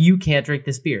matter because you can't drink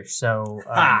this beer. So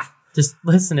just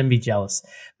listen and be jealous.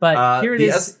 But here it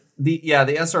is. The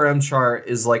SRM chart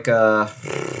is like a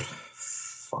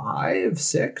 5,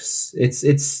 6.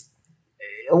 It's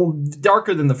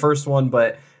darker than the first one,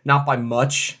 but not by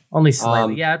much. Only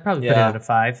slightly. I'd probably put it at a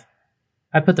 5.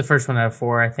 I put the first one at a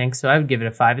 4, I think. So I would give it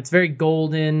a 5. It's very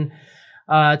golden.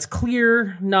 It's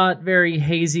clear, not very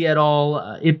hazy at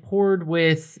all. It poured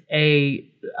with a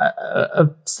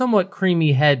somewhat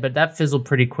creamy head, but that fizzled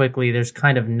pretty quickly. There's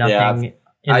kind of nothing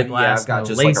in the glass. I've got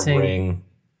just lacing. like a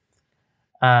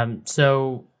ring.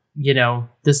 So,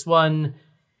 this one,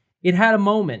 it had a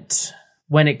moment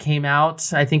when it came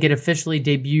out. I think it officially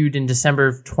debuted in December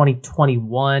of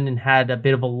 2021 and had a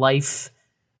bit of a life.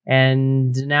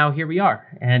 And now here we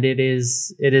are, and it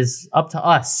is up to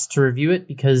us to review it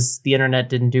because the internet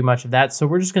didn't do much of that. So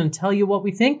we're just going to tell you what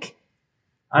we think.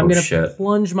 I'm going to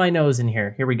plunge my nose in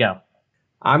here. Here we go.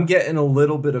 I'm getting a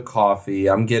little bit of coffee.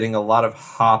 I'm getting a lot of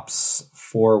hops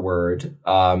forward.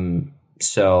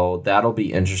 So that'll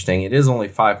be interesting. It is only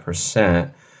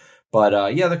 5%.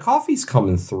 But the coffee's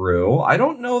coming through. I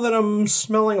don't know that I'm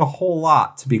smelling a whole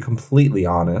lot, to be completely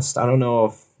honest. I don't know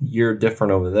if you're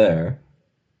different over there.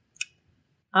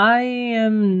 I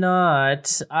am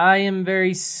not. I am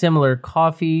very similar.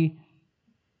 Coffee.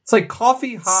 It's like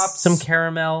coffee, hops. Some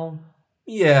caramel.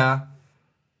 Yeah.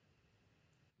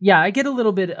 Yeah, I get a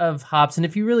little bit of hops, and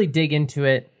if you really dig into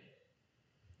it...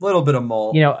 A little bit of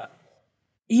malt.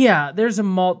 Yeah, there's a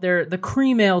malt there. The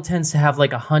cream ale tends to have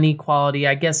like a honey quality.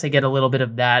 I guess I get a little bit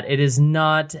of that. It is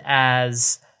not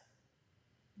as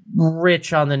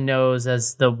rich on the nose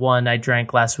as the one I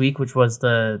drank last week, which was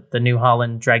the New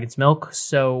Holland Dragon's Milk.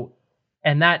 So,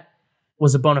 and that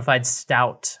was a bona fide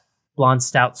stout, blonde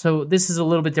stout. So this is a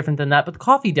little bit different than that, but the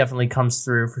coffee definitely comes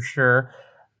through for sure.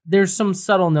 There's some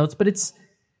subtle notes, but it's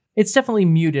definitely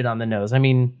muted on the nose. I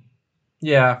mean,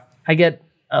 yeah, I get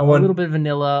a little bit of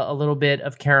vanilla, a little bit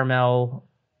of caramel.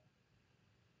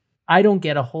 I don't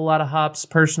get a whole lot of hops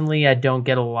personally. I don't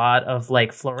get a lot of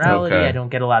like florality. Okay. I don't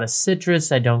get a lot of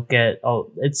citrus. I don't get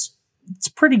it's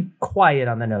pretty quiet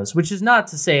on the nose, which is not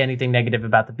to say anything negative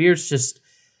about the beer. It's just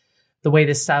the way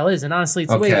this style is. And honestly,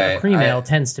 it's the way that a cream ale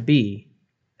tends to be.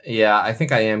 Yeah, I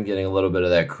think I am getting a little bit of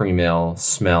that cream ale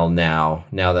smell now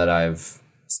that I've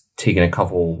taken a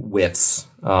couple whiffs.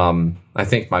 I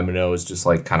think my nose just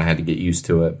like kind of had to get used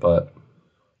to it, but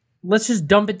let's just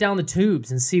dump it down the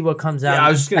tubes and see what comes out. Yeah, I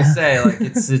was just gonna say, like,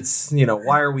 it's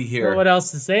why are we here? Well, what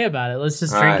else to say about it? Let's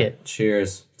just drink it.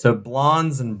 Cheers to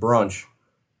blondes and brunch.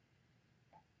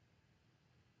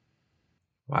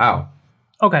 Wow.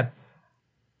 Okay,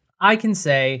 I can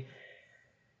say,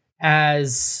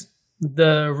 as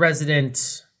the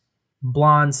resident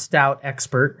blonde stout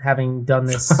expert, having done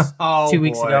this 2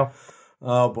 weeks ago.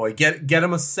 Oh boy, get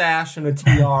him a sash and a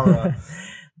tiara.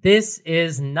 This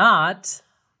is not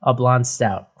a blonde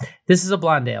stout. This is a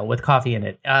blonde ale with coffee in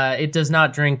it. It does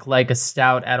not drink like a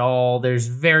stout at all. There's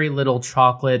very little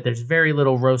chocolate. There's very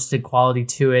little roasted quality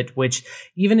to it, which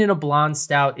even in a blonde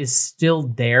stout is still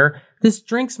there. This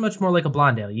drinks much more like a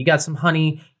blonde ale. You got some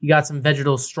honey. You got some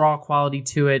vegetal straw quality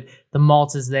to it. The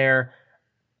malt is there.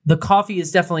 The coffee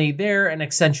is definitely there and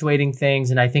accentuating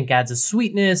things, and I think adds a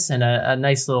sweetness and a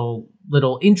nice little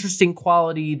interesting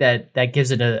quality that gives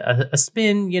it a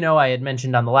spin. You know, I had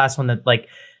mentioned on the last one that like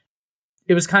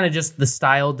it was kind of just the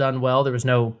style done well. There was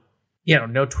no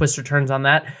twists or turns on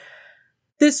that.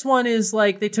 This one is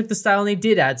like they took the style and they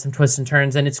did add some twists and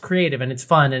turns, and it's creative and it's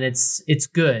fun and it's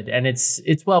good and it's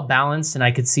well balanced, and I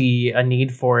could see a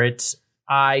need for it.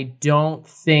 I don't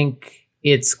think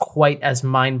it's quite as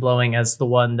mind-blowing as the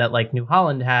one that like New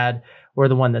Holland had or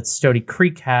the one that Stody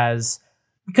Creek has,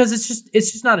 because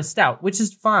it's just not a stout, which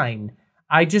is fine.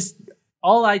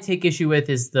 All I take issue with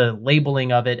is the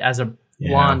labeling of it as a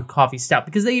blonde coffee stout,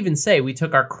 because they even say we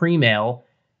took our cream ale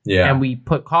and we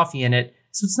put coffee in it.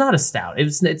 So it's not a stout.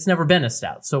 It's never been a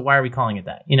stout. So why are we calling it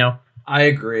that? You know? I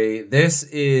agree. This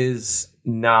is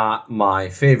not my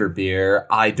favorite beer.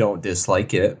 I don't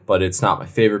dislike it, but it's not my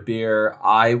favorite beer.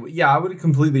 I would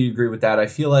completely agree with that. I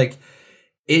feel like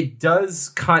it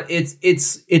does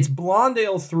it's blonde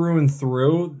ale through and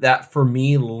through that for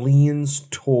me leans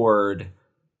toward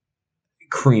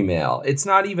cream ale. It's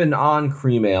not even on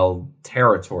cream ale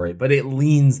territory, but it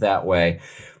leans that way.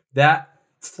 That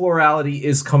florality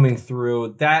is coming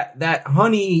through. That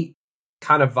honey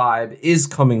kind of vibe is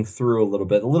coming through a little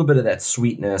bit of that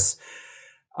sweetness.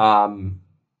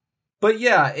 But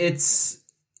yeah,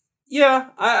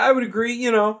 I would agree,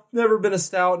 never been a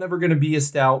stout, never going to be a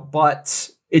stout, but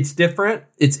it's different.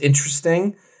 It's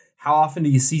interesting. How often do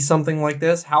you see something like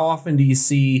this? How often do you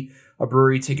see a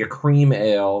brewery take a cream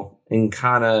ale and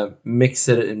kind of mix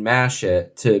it and mash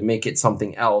it to make it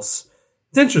something else?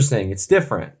 It's interesting. It's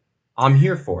different. I'm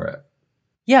here for it.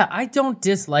 Yeah, I don't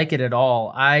dislike it at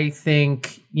all. I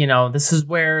think, this is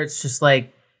where it's just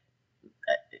like,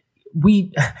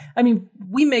 we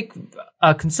make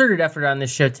a concerted effort on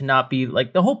this show to not be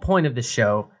like, the whole point of the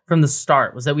show from the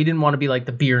start was that we didn't want to be like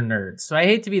the beer nerds. So I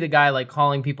hate to be the guy like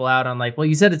calling people out on like, well,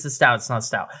 you said it's a stout, it's not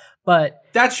stout. But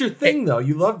that's your thing though.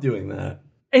 You love doing that.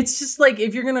 It's just like,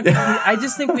 if you're going to, I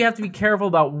just think we have to be careful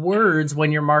about words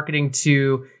when you're marketing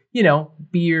to,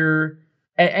 beer,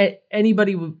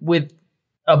 anybody with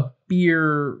a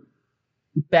beer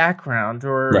background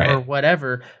or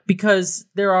whatever, because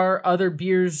there are other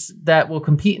beers that will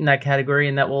compete in that category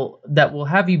and that will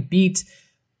have you beat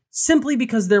simply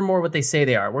because they're more what they say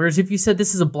they are. Whereas if you said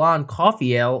this is a blonde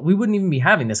coffee ale, we wouldn't even be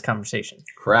having this conversation.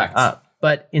 Correct.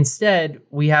 But instead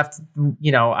we have to,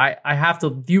 I have to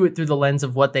view it through the lens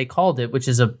of what they called it, which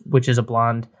is a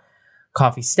blonde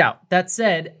coffee stout. That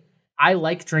said, I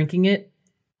like drinking it.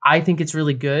 I think it's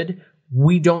really good.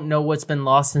 We don't know what's been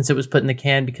lost since it was put in the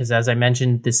can, because as I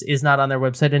mentioned, this is not on their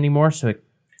website anymore. So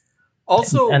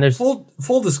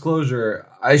full disclosure,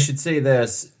 I should say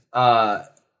this.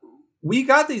 We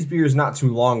got these beers not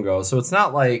too long ago, so it's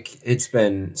not like it's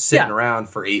been sitting around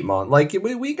for 8 months. Like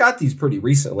we got these pretty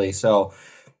recently, so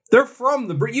they're from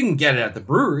the brewery. You can get it at the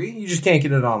brewery. You just can't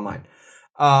get it online.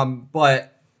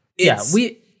 But it's,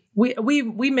 we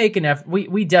make an effort.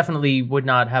 We definitely would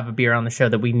not have a beer on the show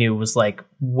that we knew was like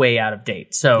way out of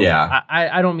date. So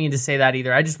I don't mean to say that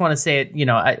either. I just want to say it,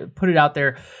 I put it out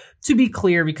there to be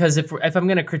clear, because if I'm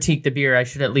going to critique the beer, I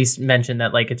should at least mention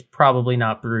that like it's probably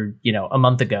not brewed, a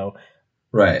month ago.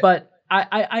 Right. But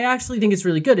I actually think it's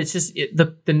really good. It's just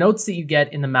the notes that you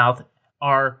get in the mouth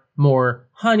are more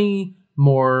honey,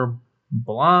 more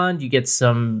blonde. You get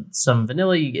some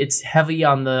vanilla. It's heavy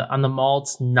on the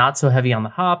malts, not so heavy on the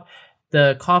hop.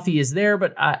 The coffee is there,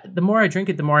 but the more I drink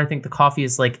it, the more I think the coffee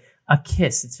is like a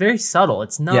kiss. It's very subtle.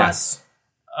 It's not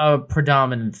a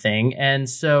predominant thing. And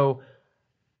so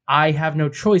I have no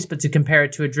choice but to compare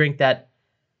it to a drink that,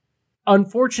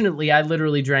 unfortunately, I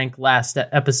literally drank last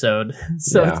episode.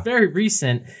 So it's very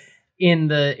recent in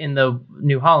the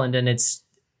New Holland, and it's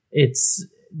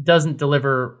doesn't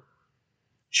deliver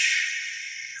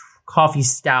coffee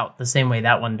stout the same way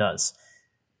that one does.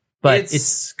 But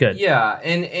it's good. Yeah,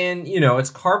 and it's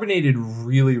carbonated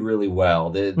really, really well.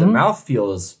 The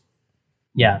mouthfeel is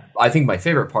I think my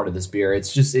favorite part of this beer.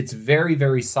 It's very,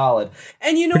 very solid.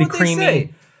 And you know pretty what creamy. They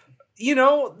say?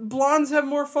 Blondes have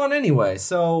more fun anyway,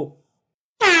 so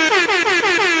give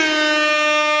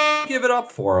it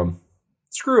up for them.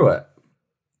 Screw it.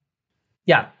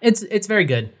 Yeah, it's very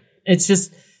good. It's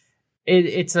just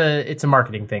it's a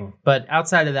marketing thing. But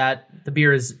outside of that, the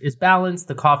beer is balanced.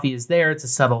 The coffee is there. It's a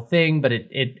subtle thing, but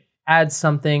it adds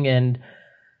something. And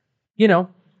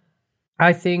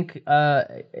I think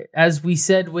as we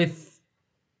said with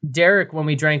Derek when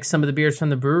we drank some of the beers from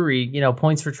the brewery,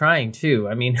 points for trying too.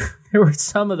 I mean, there were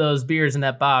some of those beers in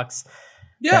that box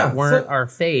that weren't our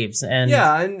faves. And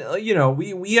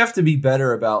we have to be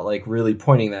better about like really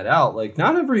pointing that out. Like,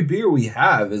 not every beer we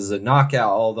have is a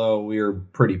knockout, although we're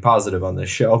pretty positive on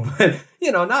this show. But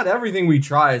not everything we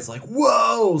try is like,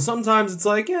 whoa. Sometimes it's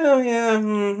like,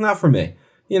 not for me.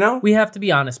 We have to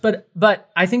be honest, but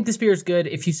I think this beer is good.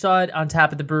 If you saw it on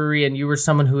tap at the brewery and you were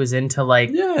someone who is into like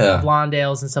blonde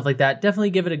ales and stuff like that,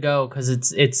 definitely give it a go, because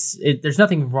there's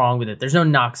nothing wrong with it. There's no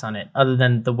knocks on it other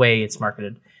than the way it's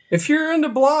marketed. If you're into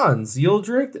blondes, you'll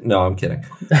drink. No, I'm kidding.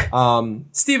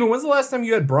 Steven, when's the last time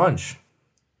you had brunch?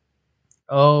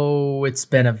 Oh, it's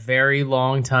been a very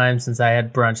long time since I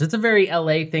had brunch. It's a very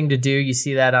LA thing to do. You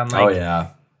see that on like. Oh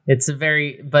yeah. It's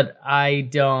but I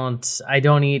don't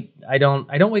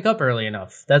wake up early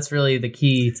enough. That's really the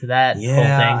key to that whole thing.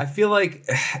 I feel like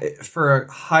for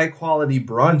a high quality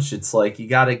brunch, it's like you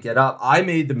got to get up. I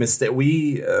made the mistake.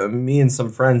 Me and some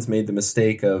friends made the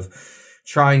mistake of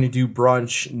trying to do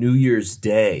brunch New Year's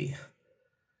Day.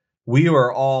 We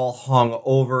were all hung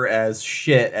over as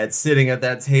shit at sitting at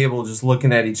that table, just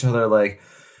looking at each other like,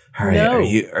 all right,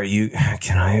 are you,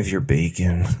 can I have your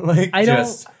bacon? Like,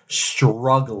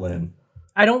 struggling.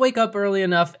 I don't wake up early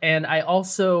enough, and I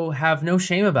also have no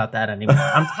shame about that anymore.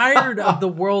 I'm tired of the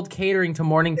world catering to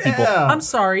morning people. Yeah. I'm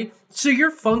sorry. So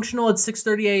you're functional at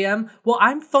 6:30 a.m.? Well,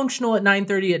 I'm functional at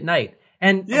 9:30 at night.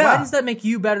 And why does that make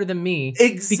you better than me?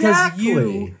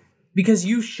 Exactly. Because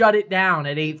you shut it down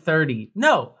at 8:30.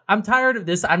 No, I'm tired of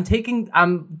this. I'm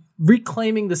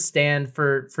reclaiming the stand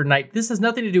for night. This has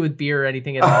nothing to do with beer or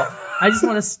anything at all. I just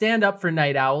want to stand up for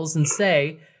night owls and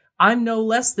say, I'm no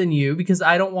less than you because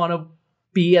I don't want to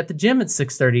be at the gym at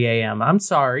 6:30 a.m. I'm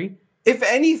sorry. If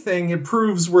anything, it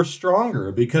proves we're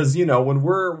stronger because, when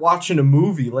we're watching a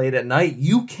movie late at night,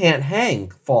 you can't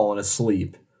hang falling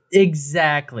asleep.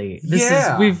 Exactly.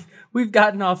 We've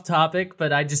gotten off topic,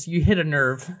 but you hit a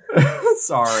nerve.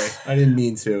 Sorry. I didn't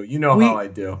mean to. You know how I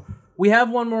do. We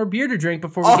have one more beer to drink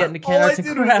before we get into Canards and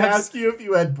Crabs. All I did was ask you if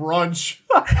you had brunch.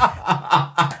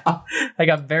 I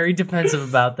got very defensive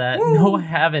about that. Woo. No, I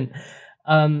haven't.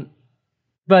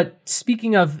 But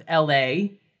speaking of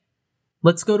LA,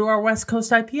 let's go to our West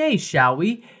Coast IPA, shall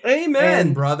we?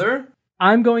 Amen, brother.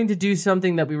 I'm going to do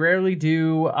something that we rarely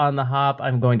do on the hop.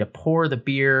 I'm going to pour the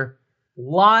beer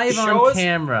live on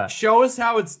camera. Show us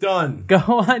how it's done. Go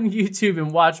on YouTube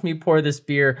and watch me pour this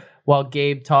beer while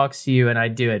Gabe talks to you and I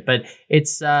do it. But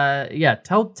it's, tell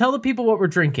the people what we're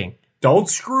drinking. Don't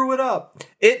screw it up.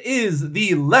 It is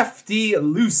the Lefty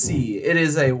Lucy. It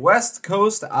is a West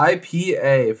Coast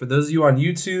IPA. For those of you on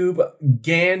YouTube,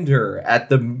 gander at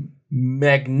the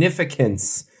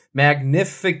magnificence.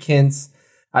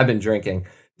 I've been drinking.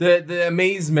 The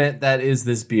amazement that is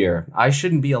this beer. I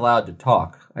shouldn't be allowed to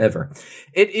talk, ever.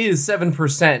 It is 7%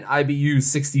 IBU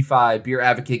 65. Beer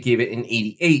Advocate gave it an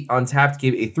 88. Untapped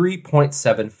gave it a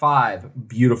 3.75.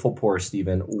 Beautiful pour,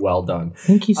 Stephen. Well done.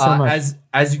 Thank you so much.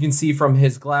 As you can see from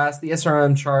his glass, the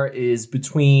SRM chart is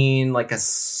between like a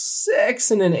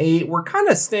 6 and an 8. We're kind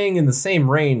of staying in the same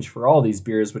range for all these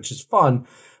beers, which is fun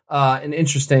and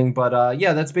interesting. But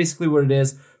that's basically what it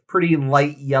is. Pretty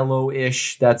light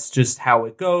yellow-ish. That's just how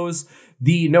it goes.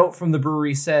 The note from the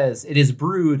brewery says, it is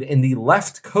brewed in the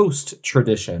Left Coast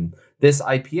tradition. This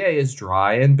IPA is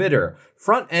dry and bitter,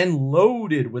 front end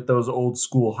loaded with those old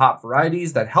school hop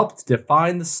varieties that helped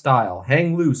define the style.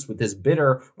 Hang loose with this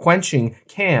bitter, quenching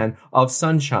can of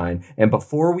sunshine. And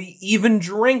before we even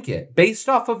drink it, based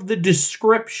off of the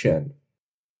description,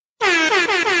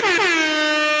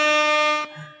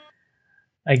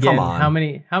 again, how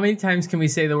many times can we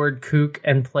say the word kook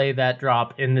and play that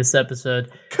drop in this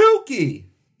episode? Kooky!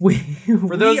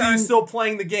 For those of you still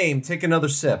playing the game, take another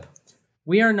sip.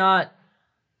 We are not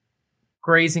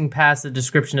grazing past the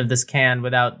description of this can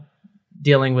without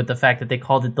dealing with the fact that they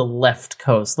called it the left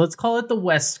coast. Let's call it the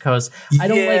west coast.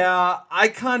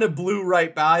 I kind of blew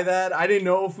right by that. I didn't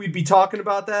know if we'd be talking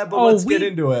about that, but let's get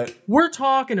into it. We're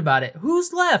talking about it.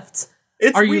 Who's left?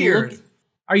 It's weird.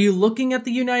 Are you looking at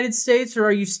the United States or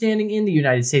are you standing in the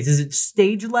United States? Is it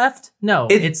stage left? No,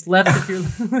 it's left if you're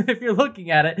if you're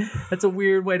looking at it. That's a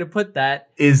weird way to put that.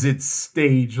 Is it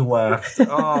stage left?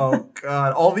 Oh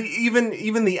God.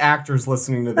 Even the actors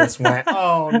listening to this went,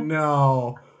 "Oh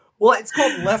no." Well, it's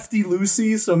called Lefty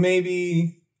Loosey, so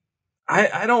maybe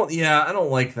I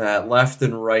don't like that. Left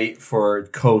and right for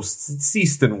coasts. It's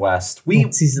east and west.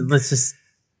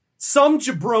 Some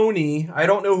jabroni, I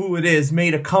don't know who it is,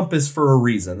 made a compass for a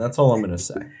reason. That's all I'm going to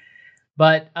say.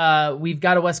 But we've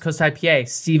got a West Coast IPA.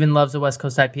 Steven loves a West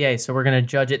Coast IPA, so we're going to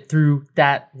judge it through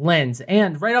that lens.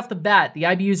 And right off the bat, the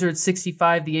IBUs are at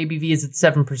 65, the ABV is at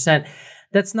 7%.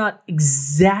 That's not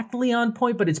exactly on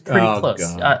point, but it's pretty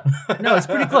close. No, it's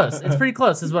pretty close. It's pretty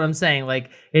close is what I'm saying.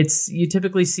 Like, you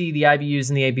typically see the IBUs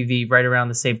and the ABV right around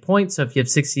the same point. So if you have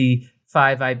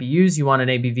 65 IBUs, you want an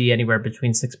ABV anywhere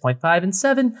between 6.5 and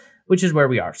 7, which is where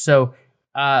we are. So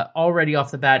already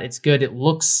off the bat, it's good. It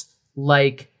looks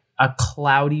like a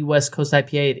cloudy West Coast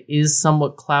IPA. It is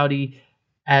somewhat cloudy,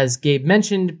 as Gabe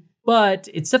mentioned, but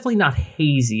it's definitely not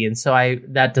hazy. And so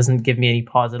that doesn't give me any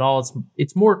pause at all.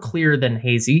 It's more clear than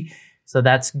hazy. So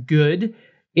that's good.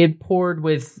 It poured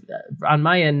with, on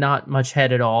my end, not much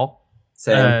head at all.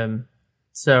 Same.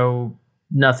 So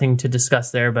nothing to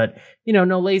discuss there, but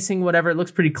no lacing, whatever. It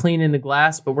looks pretty clean in the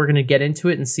glass, but we're going to get into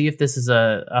it and see if this is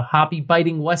a hoppy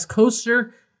biting West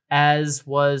Coaster as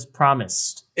was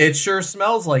promised. It sure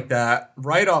smells like that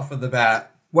right off of the bat.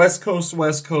 West Coast,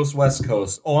 West Coast, West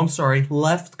Coast. Oh, I'm sorry.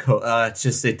 Left coast.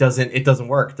 It doesn't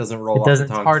work. It doesn't roll off the tongue.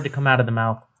 It's hard to come out of the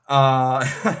mouth.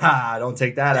 Don't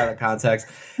take that out of context.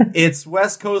 It's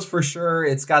West Coast for sure.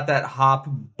 It's got that hop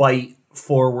bite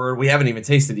forward. We haven't even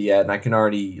tasted it yet, and I can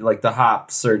already, the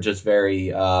hops are just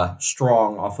very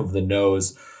strong off of the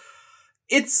nose.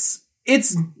 It's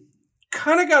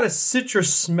kind of got a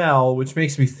citrus smell, which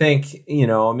makes me think,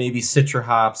 maybe citra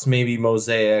hops, maybe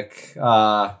mosaic.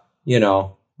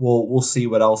 We'll see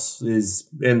what else is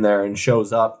in there and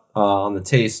shows up on the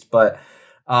taste, but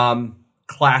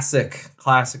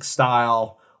classic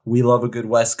style. We love a good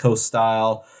West Coast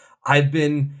style. I've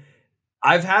been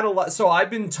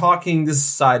talking, this is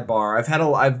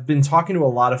sidebar. I've been talking to a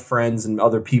lot of friends and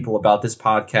other people about this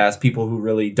podcast, people who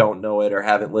really don't know it or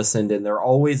haven't listened, and they're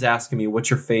always asking me, what's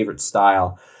your favorite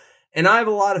style? And I have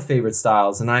a lot of favorite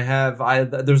styles, and I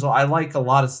like a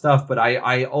lot of stuff, but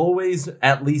I always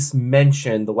at least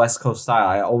mention the West Coast style.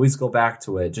 I always go back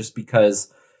to it just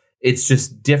because it's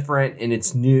just different and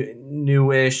it's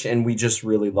newish, and we just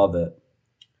really love it.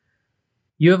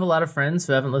 You have a lot of friends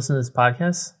who haven't listened to this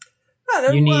podcast?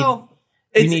 You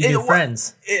need new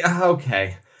friends.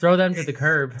 Okay. Throw them to the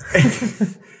curb.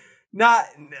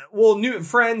 New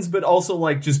friends, but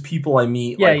also just people I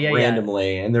meet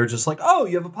randomly, and they're just like, "Oh,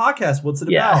 you have a podcast? What's it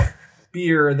about?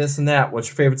 Beer, this and that. What's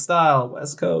your favorite style?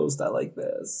 West Coast. I like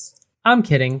this." I'm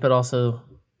kidding, but also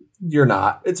you're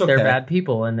not. It's okay. They're bad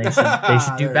people, and they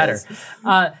should do better.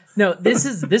 No, this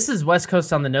is West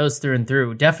Coast on the nose through and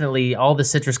through. Definitely, all the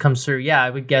citrus comes through. Yeah, I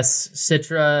would guess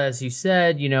Citra, as you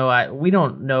said. We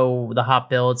don't know the hop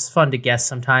bill. It's fun to guess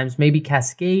sometimes. Maybe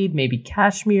Cascade, maybe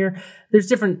Cashmere. There's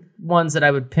different ones that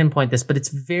I would pinpoint this, but it's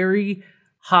very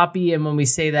hoppy. And when we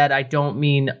say that, I don't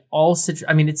mean all citrus.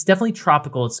 I mean, it's definitely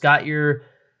tropical. It's got your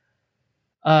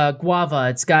guava.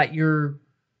 It's got your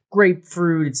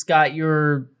grapefruit. It's got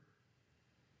your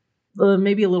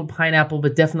maybe a little pineapple,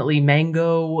 but definitely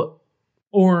mango,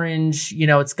 orange.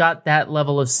 It's got that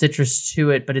level of citrus to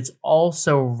it, but it's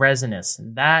also resinous.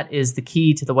 And that is the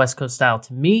key to the West Coast style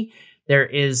to me. There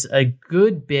is a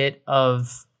good bit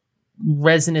of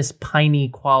resinous, piney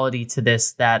quality to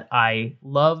this that I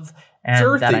love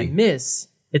and that I miss.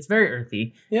 It's very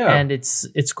earthy, and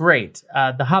it's great.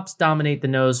 The hops dominate the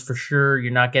nose for sure.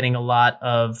 You're not getting a lot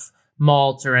of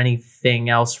malt or anything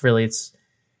else, really.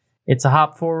 It's a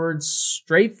hop forward,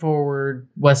 straightforward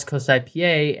West Coast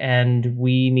IPA, and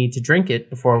we need to drink it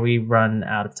before we run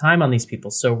out of time on these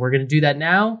people. So we're going to do that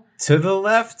now. To the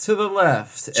left, to the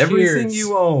left. Cheers. Everything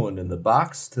you own in the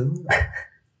box to the left.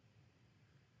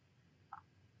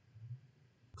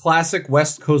 Classic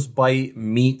West Coast bite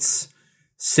meets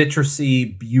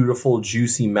citrusy, beautiful,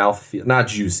 juicy mouthfeel. Not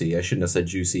juicy, I shouldn't have said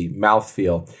juicy.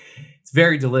 Mouthfeel. It's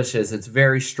very delicious. It's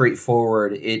very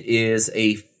straightforward. It is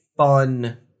a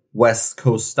fun West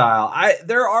Coast style.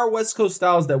 There are West Coast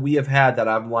styles that we have had that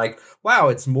I'm like, wow,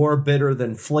 it's more bitter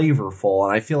than flavorful.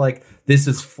 And I feel like this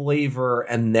is flavor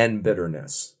and then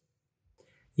bitterness.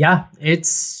 Yeah,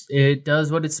 it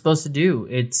does what it's supposed to do.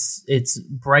 It's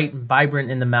bright and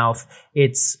vibrant in the mouth.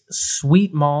 It's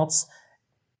sweet malts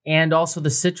and also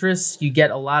the citrus. You get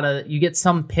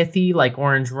some pithy like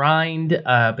orange rind,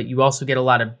 but you also get a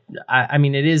lot of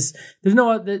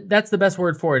that's the best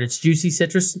word for it. It's juicy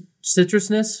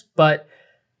citrusness, but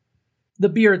the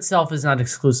beer itself is not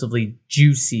exclusively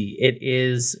juicy.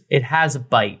 It has a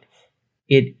bite.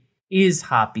 It is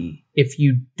hoppy. If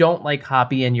you don't like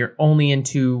hoppy and you're only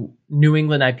into New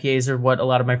England IPAs or what a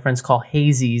lot of my friends call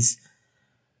hazies,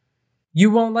 you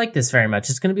won't like this very much.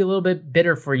 It's going to be a little bit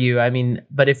bitter for you. I mean,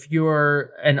 but if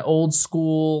you're an old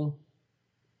school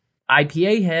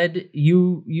IPA head,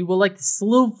 you will like this. It's a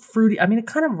little fruity. I mean, it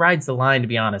kind of rides the line, to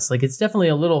be honest. Like, it's definitely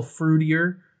a little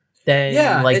fruitier than your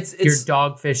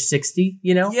Dogfish 60,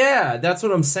 you know? Yeah, that's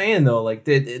what I'm saying though. Like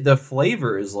the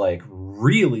flavor is like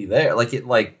really there. Like it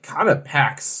like kind of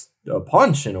packs a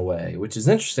punch in a way, which is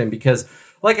interesting because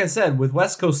like I said, with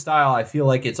West Coast style, I feel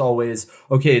like it's always,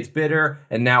 okay, it's bitter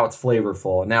and now it's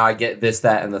flavorful. Now I get this,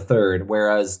 that, and the third.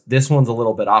 Whereas this one's a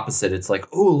little bit opposite. It's like,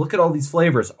 oh, look at all these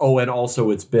flavors. Oh, and also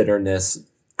it's bitterness,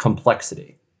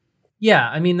 complexity. Yeah,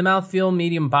 I mean, the mouthfeel,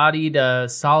 medium-bodied,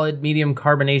 solid, medium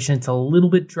carbonation. It's a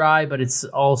little bit dry, but it's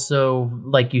also,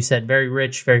 like you said, very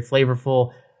rich, very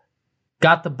flavorful.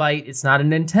 Got the bite. It's not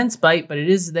an intense bite, but it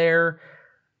is there.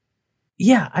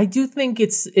 Yeah, I do think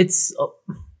it's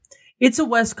a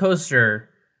West Coaster,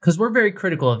 because we're very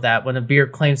critical of that when a beer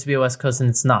claims to be a West Coast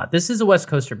and it's not. This is a West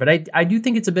Coaster, but I do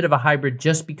think it's a bit of a hybrid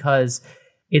just because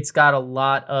it's got a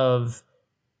lot of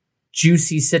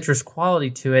juicy citrus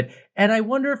quality to it. And I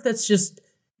wonder if that's just,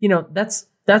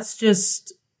 that's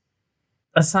just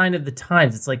a sign of the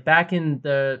times. It's like back in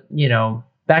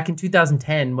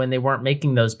 2010 when they weren't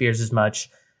making those beers as much,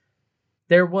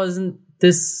 there wasn't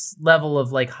this level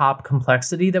of like hop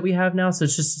complexity that we have now. So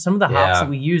it's just some of the hops that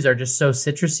we use are just so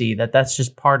citrusy that's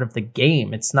just part of the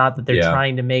game. It's not that they're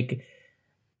trying to make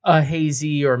a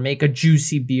hazy or make a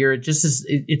juicy beer. It just is.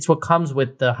 It's what comes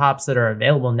with the hops that are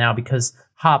available now because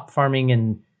hop farming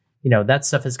and that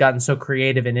stuff has gotten so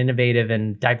creative and innovative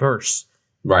and diverse.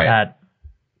 Right.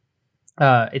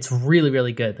 That it's really,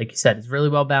 really good. Like you said, it's really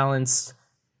well balanced.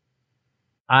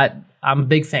 I'm a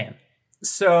big fan.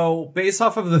 So, based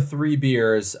off of the three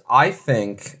beers, I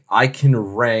think I can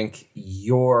rank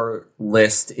your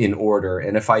list in order.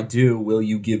 And if I do, will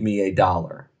you give me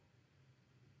 $1?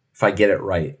 If I get it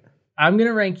right. I'm going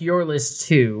to rank your list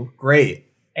too. Great.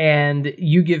 And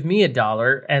you give me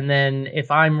 $1. And then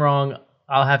if I'm wrong,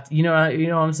 I'll have to, you know what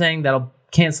I'm saying? That'll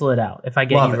cancel it out if I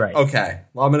get you right. Okay.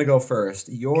 Well, I'm going to go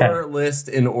first. Your list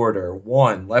in order.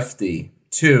 1, Lefty.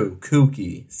 2,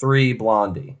 Kooky. 3,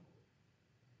 Blondie.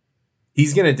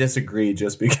 He's going to disagree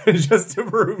just to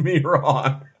prove me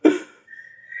wrong.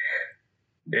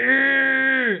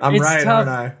 I'm right, tough.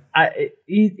 aren't I?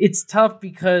 It's tough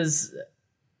because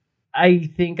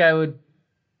I think I would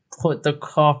put the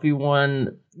coffee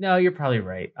one. No, you're probably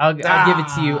right. I'll give it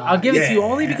to you. I'll give it to you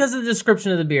only because of the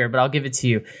description of the beer, but I'll give it to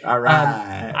you. All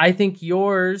right. I think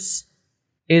yours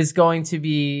is going to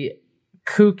be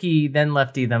Kooky, then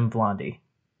Lefty, then Blondie.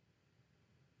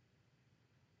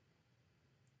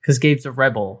 Because Gabe's a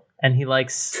rebel, and he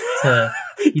likes to.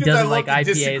 He doesn't like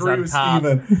IPAs on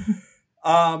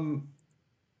top.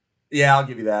 Yeah, I'll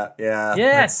give you that. Yeah,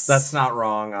 yes, that's not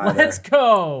wrong either. Let's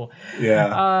go.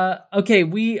 Yeah. Okay,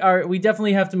 we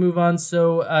definitely have to move on.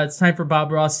 So it's time for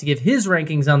Bob Ross to give his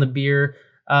rankings on the beer.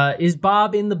 Is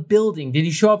Bob in the building? Did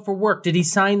he show up for work? Did he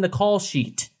sign the call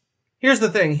sheet? Here's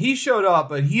the thing. He showed up,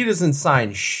 but he doesn't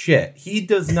sign shit. He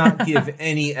does not give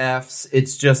any Fs.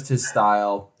 It's just his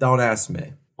style. Don't ask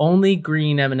me. Only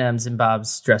green M&Ms in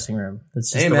Bob's dressing room.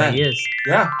 That's just the way he is.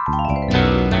 Yeah.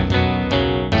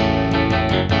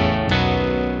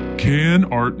 Can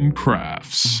Art and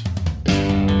Crafts.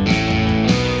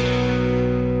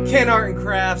 Can Art and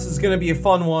Crafts is going to be a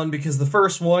fun one because the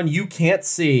first one you can't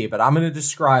see, but I'm going to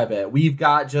describe it. We've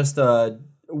got just a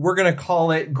we're going to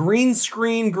call it Green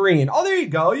Screen Green. Oh, there you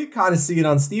go. You kind of see it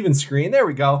on Steven's screen. There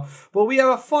we go. But we have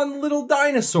a fun little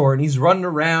dinosaur, and he's running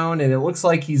around, and it looks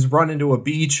like he's running to a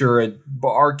beach or an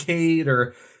arcade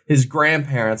or his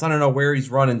grandparents. I don't know where he's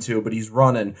running to, but he's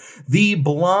running. The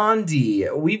Blondie.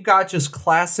 We've got just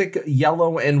classic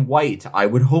yellow and white. I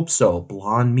would hope so.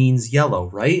 Blonde means yellow,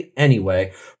 right?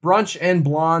 Anyway, brunch and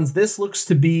blondes. This looks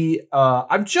to be,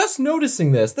 I'm just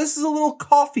noticing this. This is a little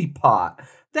coffee pot.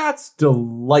 That's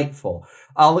delightful.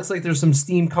 Looks like there's some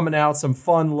steam coming out, some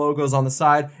fun logos on the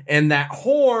side, and that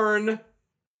horn.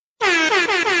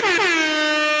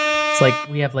 It's like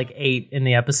we have like 8 in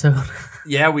the episode.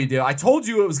 Yeah, we do. I told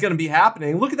you it was going to be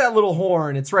happening. Look at that little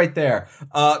horn. It's right there.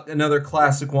 Another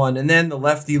classic one. And then the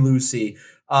Lefty Lucy.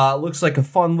 Looks like a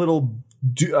fun little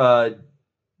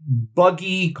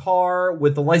buggy car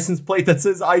with the license plate that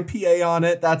says IPA on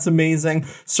it. That's amazing.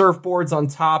 Surfboards on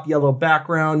top, yellow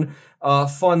background,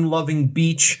 fun-loving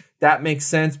beach. That makes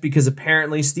sense because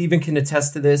apparently Steven can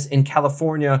attest to this. In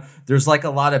California, there's like a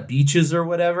lot of beaches or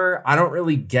whatever. I don't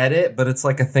really get it, but it's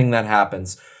like a thing that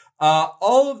happens.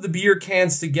 All of the beer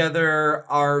cans together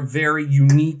are very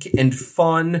unique and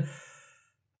fun.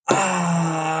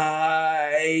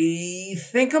 I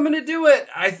think I'm going to do it.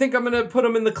 I think I'm going to put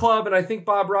them in the club, and I think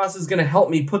Bob Ross is going to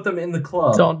help me put them in the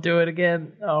club. Don't do it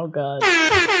again. Oh, God.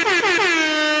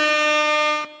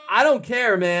 I don't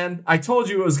care, man. I told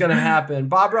you it was going to happen.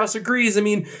 Bob Ross agrees. I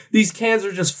mean, these cans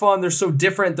are just fun. They're so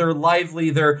different. They're lively.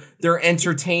 They're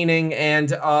entertaining.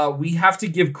 And we have to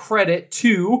give credit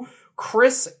to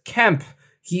Chris Kemp.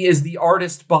 He is the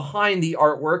artist behind the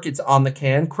artwork. It's on the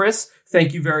can. Chris,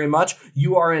 thank you very much.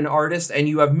 You are an artist, and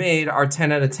you have made our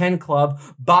 10 out of 10 club.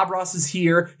 Bob Ross is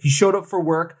here. He showed up for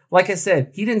work. Like I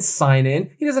said, he didn't sign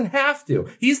in. He doesn't have to.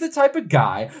 He's the type of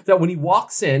guy that when he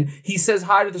walks in, he says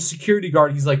hi to the security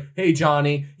guard. He's like, hey,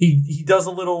 Johnny. He does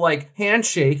a little like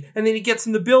handshake, and then he gets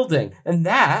in the building. And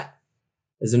that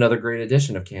is another great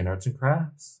edition of Canned Arts and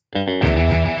Crafts.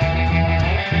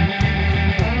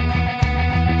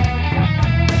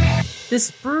 This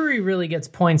brewery really gets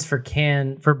points for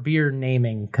beer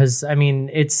naming because I mean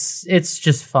it's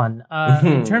just fun.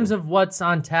 In terms of what's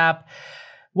on tap,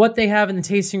 what they have in the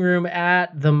tasting room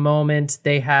at the moment,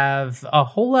 they have a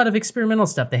whole lot of experimental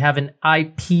stuff. They have an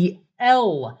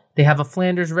IPL. They have a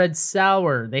Flanders Red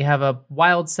Sour. They have a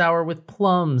Wild Sour with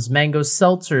plums, mango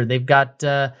seltzer. They've got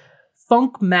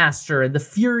Funk Master and the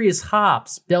Furious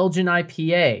Hops, Belgian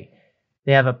IPA.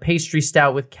 They have a pastry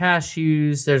stout with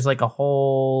cashews. There's like a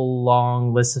whole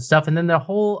long list of stuff. And then the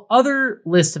whole other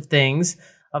list of things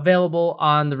available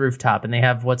on the rooftop. And they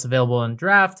have what's available in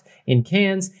draft, in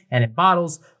cans, and in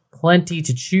bottles. Plenty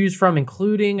to choose from,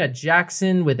 including a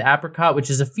Jackson with apricot, which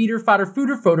is a fader blonde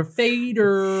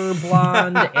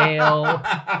ale.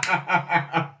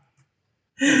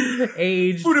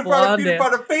 Aged blonde ale.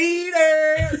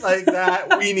 Like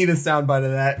that. We need a soundbite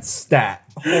of that stat.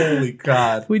 Holy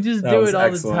God. We just do it all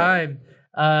excellent. The time.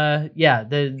 The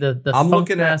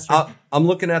I'm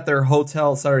looking at their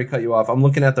hotel. Sorry to cut you off. I'm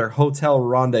looking at their hotel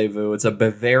rendezvous. It's a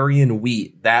Bavarian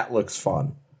wheat. That looks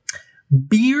fun.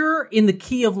 Beer in the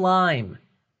Key of Lime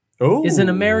is an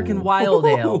American wild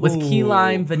ale with key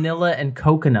lime, vanilla, and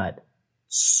coconut.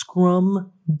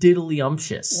 Scrum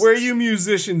diddlyumptious. Where are you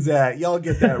musicians at? Y'all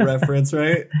get that reference,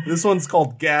 right? This one's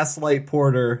called Gaslight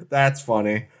Porter. That's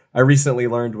funny. I recently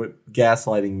learned what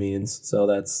gaslighting means, so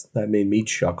that made me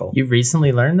chuckle. You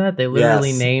recently learned that? They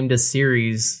literally named a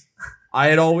series. I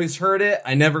had always heard it.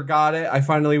 I never got it. I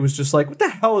finally was just like, what the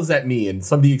hell does that mean?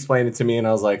 Somebody explained it to me, and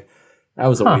I was like, that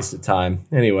was a waste of time.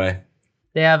 Anyway.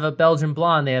 They have a Belgian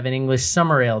blonde. They have an English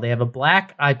summer ale. They have a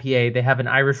black IPA. They have an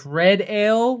Irish red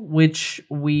ale, which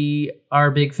we are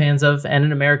big fans of, and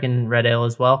an American red ale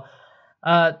as well.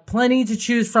 Plenty to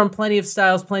choose from, plenty of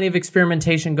styles, plenty of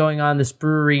experimentation going on. This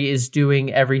brewery is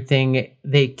doing everything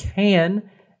they can,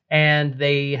 and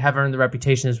they have earned the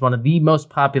reputation as one of the most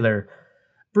popular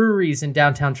breweries in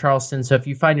downtown Charleston. So if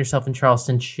you find yourself in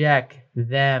Charleston, check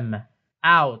them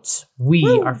out.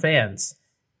 We are fans.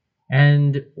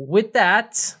 And with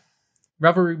that,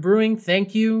 Revelry Brewing,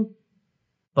 thank you.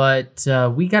 But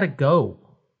we got to go.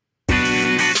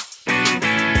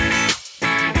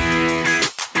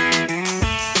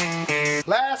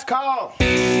 Last call.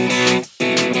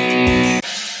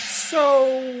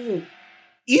 So,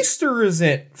 Easter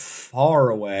isn't far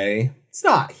away. It's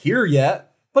not here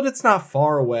yet, but it's not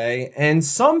far away. And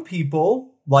some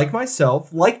people, like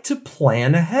myself, like to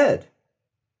plan ahead.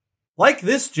 Like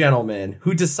this gentleman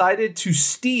who decided to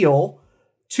steal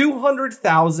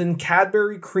 200,000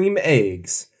 Cadbury cream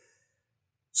eggs.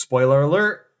 Spoiler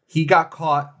alert, he got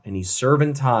caught and he's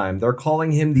serving time. They're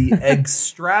calling him the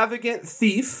extravagant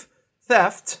thief.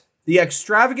 theft, the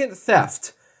extravagant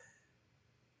theft.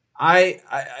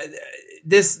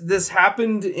 This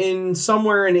happened in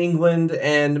somewhere in England,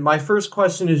 and my first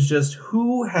question is just,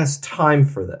 who has time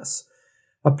for this?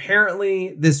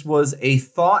 Apparently, this was a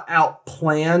thought-out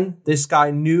plan. This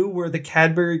guy knew where the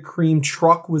Cadbury cream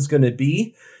truck was going to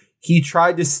be. He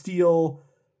tried to steal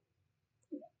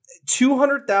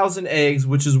 200,000 eggs,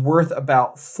 which is worth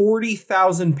about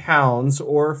 40,000 pounds,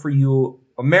 or for you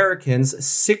Americans,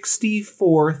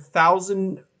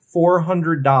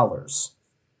 $64,400.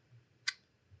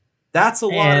 That's a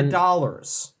lot of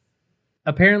dollars.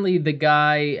 Apparently the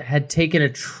guy had taken a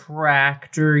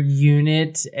tractor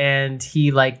unit and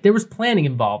there was planning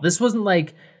involved. This wasn't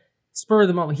like spur of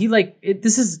the moment. He's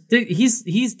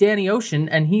Danny Ocean,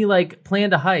 and he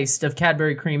planned a heist of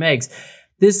Cadbury cream eggs.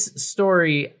 This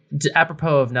story,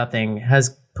 apropos of nothing,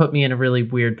 has put me in a really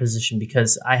weird position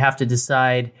because I have to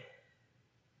decide,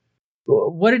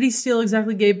 what did he steal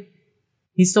exactly, Gabe?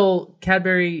 He stole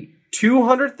Cadbury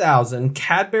 200,000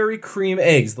 Cadbury cream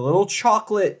eggs, the little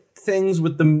chocolate things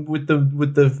with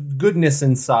the goodness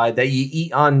inside that you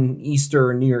eat on Easter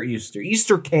or near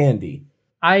Easter candy.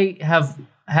 I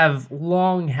have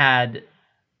long had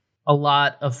a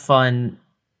lot of fun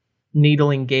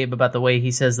needling Gabe about the way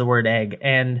he says the word egg,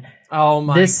 and oh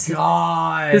my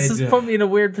god, this has put me in a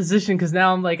weird position because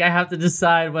now I'm I have to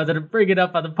decide whether to bring it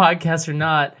up on the podcast or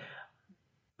not.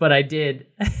 But I did.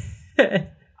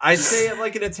 I say it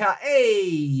like an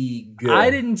Italian egg.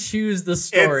 I didn't choose the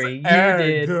story. You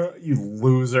did. You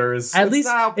losers. At least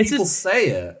not how people say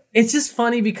it. It's just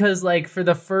funny because for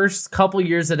the first couple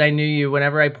years that I knew you,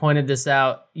 whenever I pointed this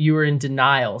out, you were in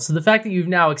denial. So the fact that you've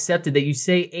now accepted that you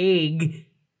say egg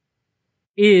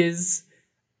is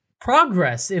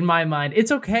progress in my mind.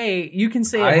 It's okay. You can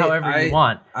say it however you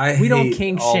want. We don't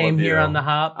kink shame here on the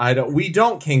hop. We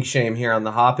don't kink shame here on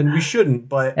the hop, and we shouldn't.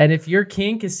 But and if your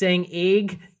kink is saying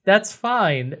egg, that's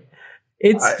fine.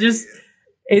 I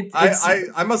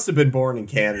must have been born in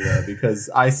Canada because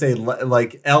I say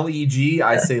leg.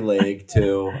 I say leg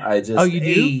too. You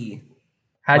do?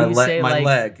 How do you say my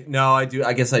leg? No, I do.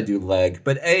 I guess I do leg,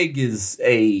 but egg is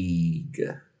egg.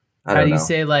 How do you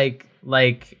say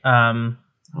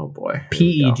oh boy.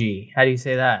 PEG. How do you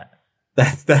say that?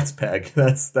 That's peg.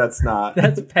 That's not.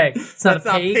 That's peg. That's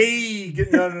not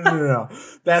peg. No.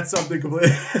 That's something completely.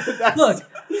 Look,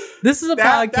 this is a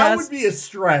podcast. That would be a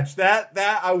stretch. That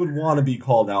I would want to be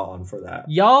called out on for that.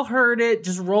 Y'all heard it.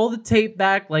 Just roll the tape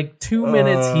back 2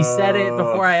 minutes. He said it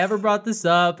before I ever brought this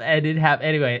up, and it happened.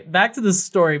 Anyway, back to the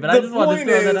story. But I just wanted to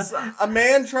throw that out. A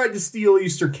man tried to steal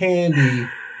Easter candy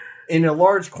in a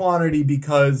large quantity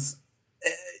because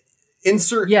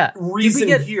insert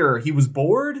reason here. He was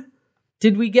bored.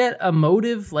 Did we get a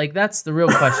motive? That's the real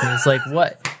question. It's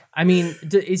what? I mean,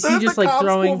 is he just the cops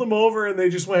throwing? Pulled them over and they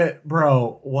just went,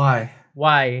 bro, why?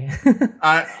 Why?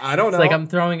 I don't know. It's I'm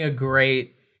throwing a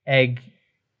great egg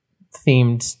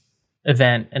themed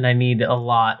event and I need a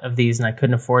lot of these and I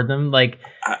couldn't afford them.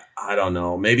 I don't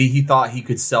know. Maybe he thought he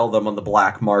could sell them on the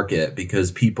black market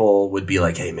because people would be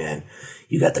like, hey man,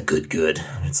 you got the good.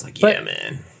 And it's yeah,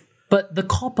 man. But the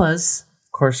coppers,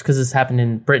 of course, because this happened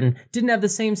in Britain, didn't have the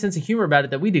same sense of humor about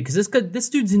it that we did. Because this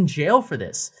dude's in jail for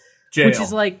this. Jail.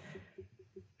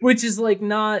 Which is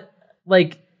not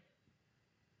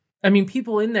I mean,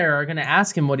 people in there are going to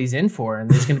ask him what he's in for. And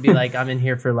there's going to be I'm in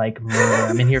here for murder.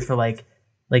 I'm in here for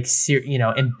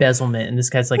embezzlement. And this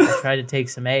guy's I tried to take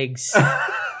some eggs.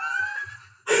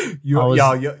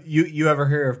 You ever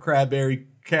hear of Cadbury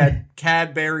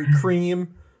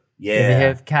cream? Yeah. You ever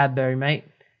hear of Cadbury, mate?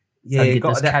 Yeah,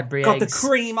 got the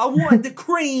cream. I want the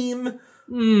cream.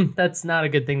 That's not a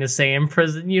good thing to say in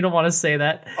prison. You don't want to say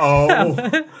that.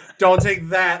 Oh, don't take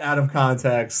that out of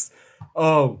context.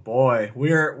 Oh boy,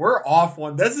 we're off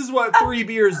one. This is what 3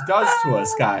 beers does to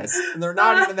us, guys, and they're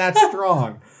not even that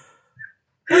strong.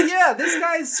 But yeah, this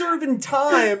guy's serving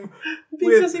time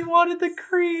because he wanted the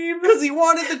cream. Because he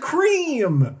wanted the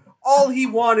cream. All he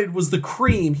wanted was the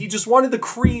cream. He just wanted the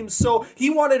cream. So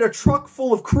he wanted a truck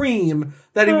full of cream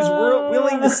that he was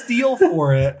willing to steal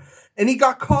for it. And he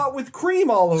got caught with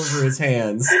cream all over his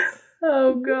hands.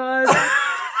 Oh, God.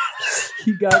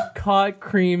 He got caught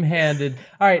cream-handed.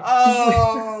 All right.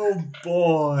 Oh,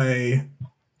 boy.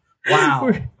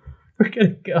 Wow. We're going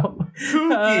to go.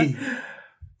 Kooky.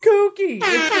 Kooky.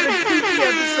 It's been a kooky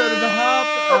episode of The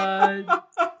Hop.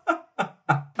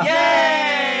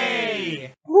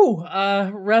 Yay! Woo,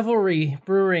 Revelry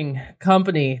Brewing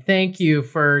Company, thank you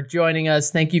for joining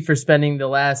us. Thank you for spending the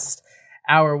last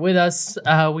hour with us.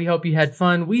 We hope you had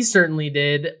fun. We certainly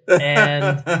did.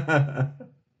 And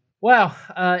Wow.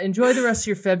 Enjoy the rest of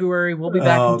your February. We'll be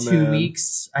back in 2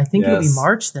 weeks. I think it'll be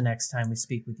March the next time we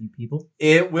speak with you people.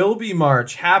 It will be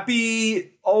March.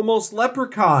 Happy almost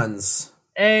leprechauns.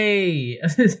 Hey.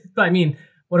 I mean,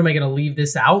 what am I going to leave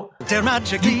this out? They're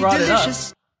magically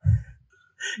delicious.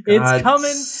 It's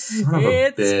coming.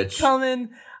 It's coming.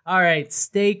 All right.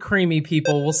 Stay creamy,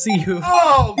 people. We'll see you in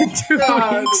 2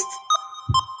 God. weeks.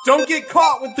 Don't get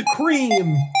caught with the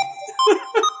cream.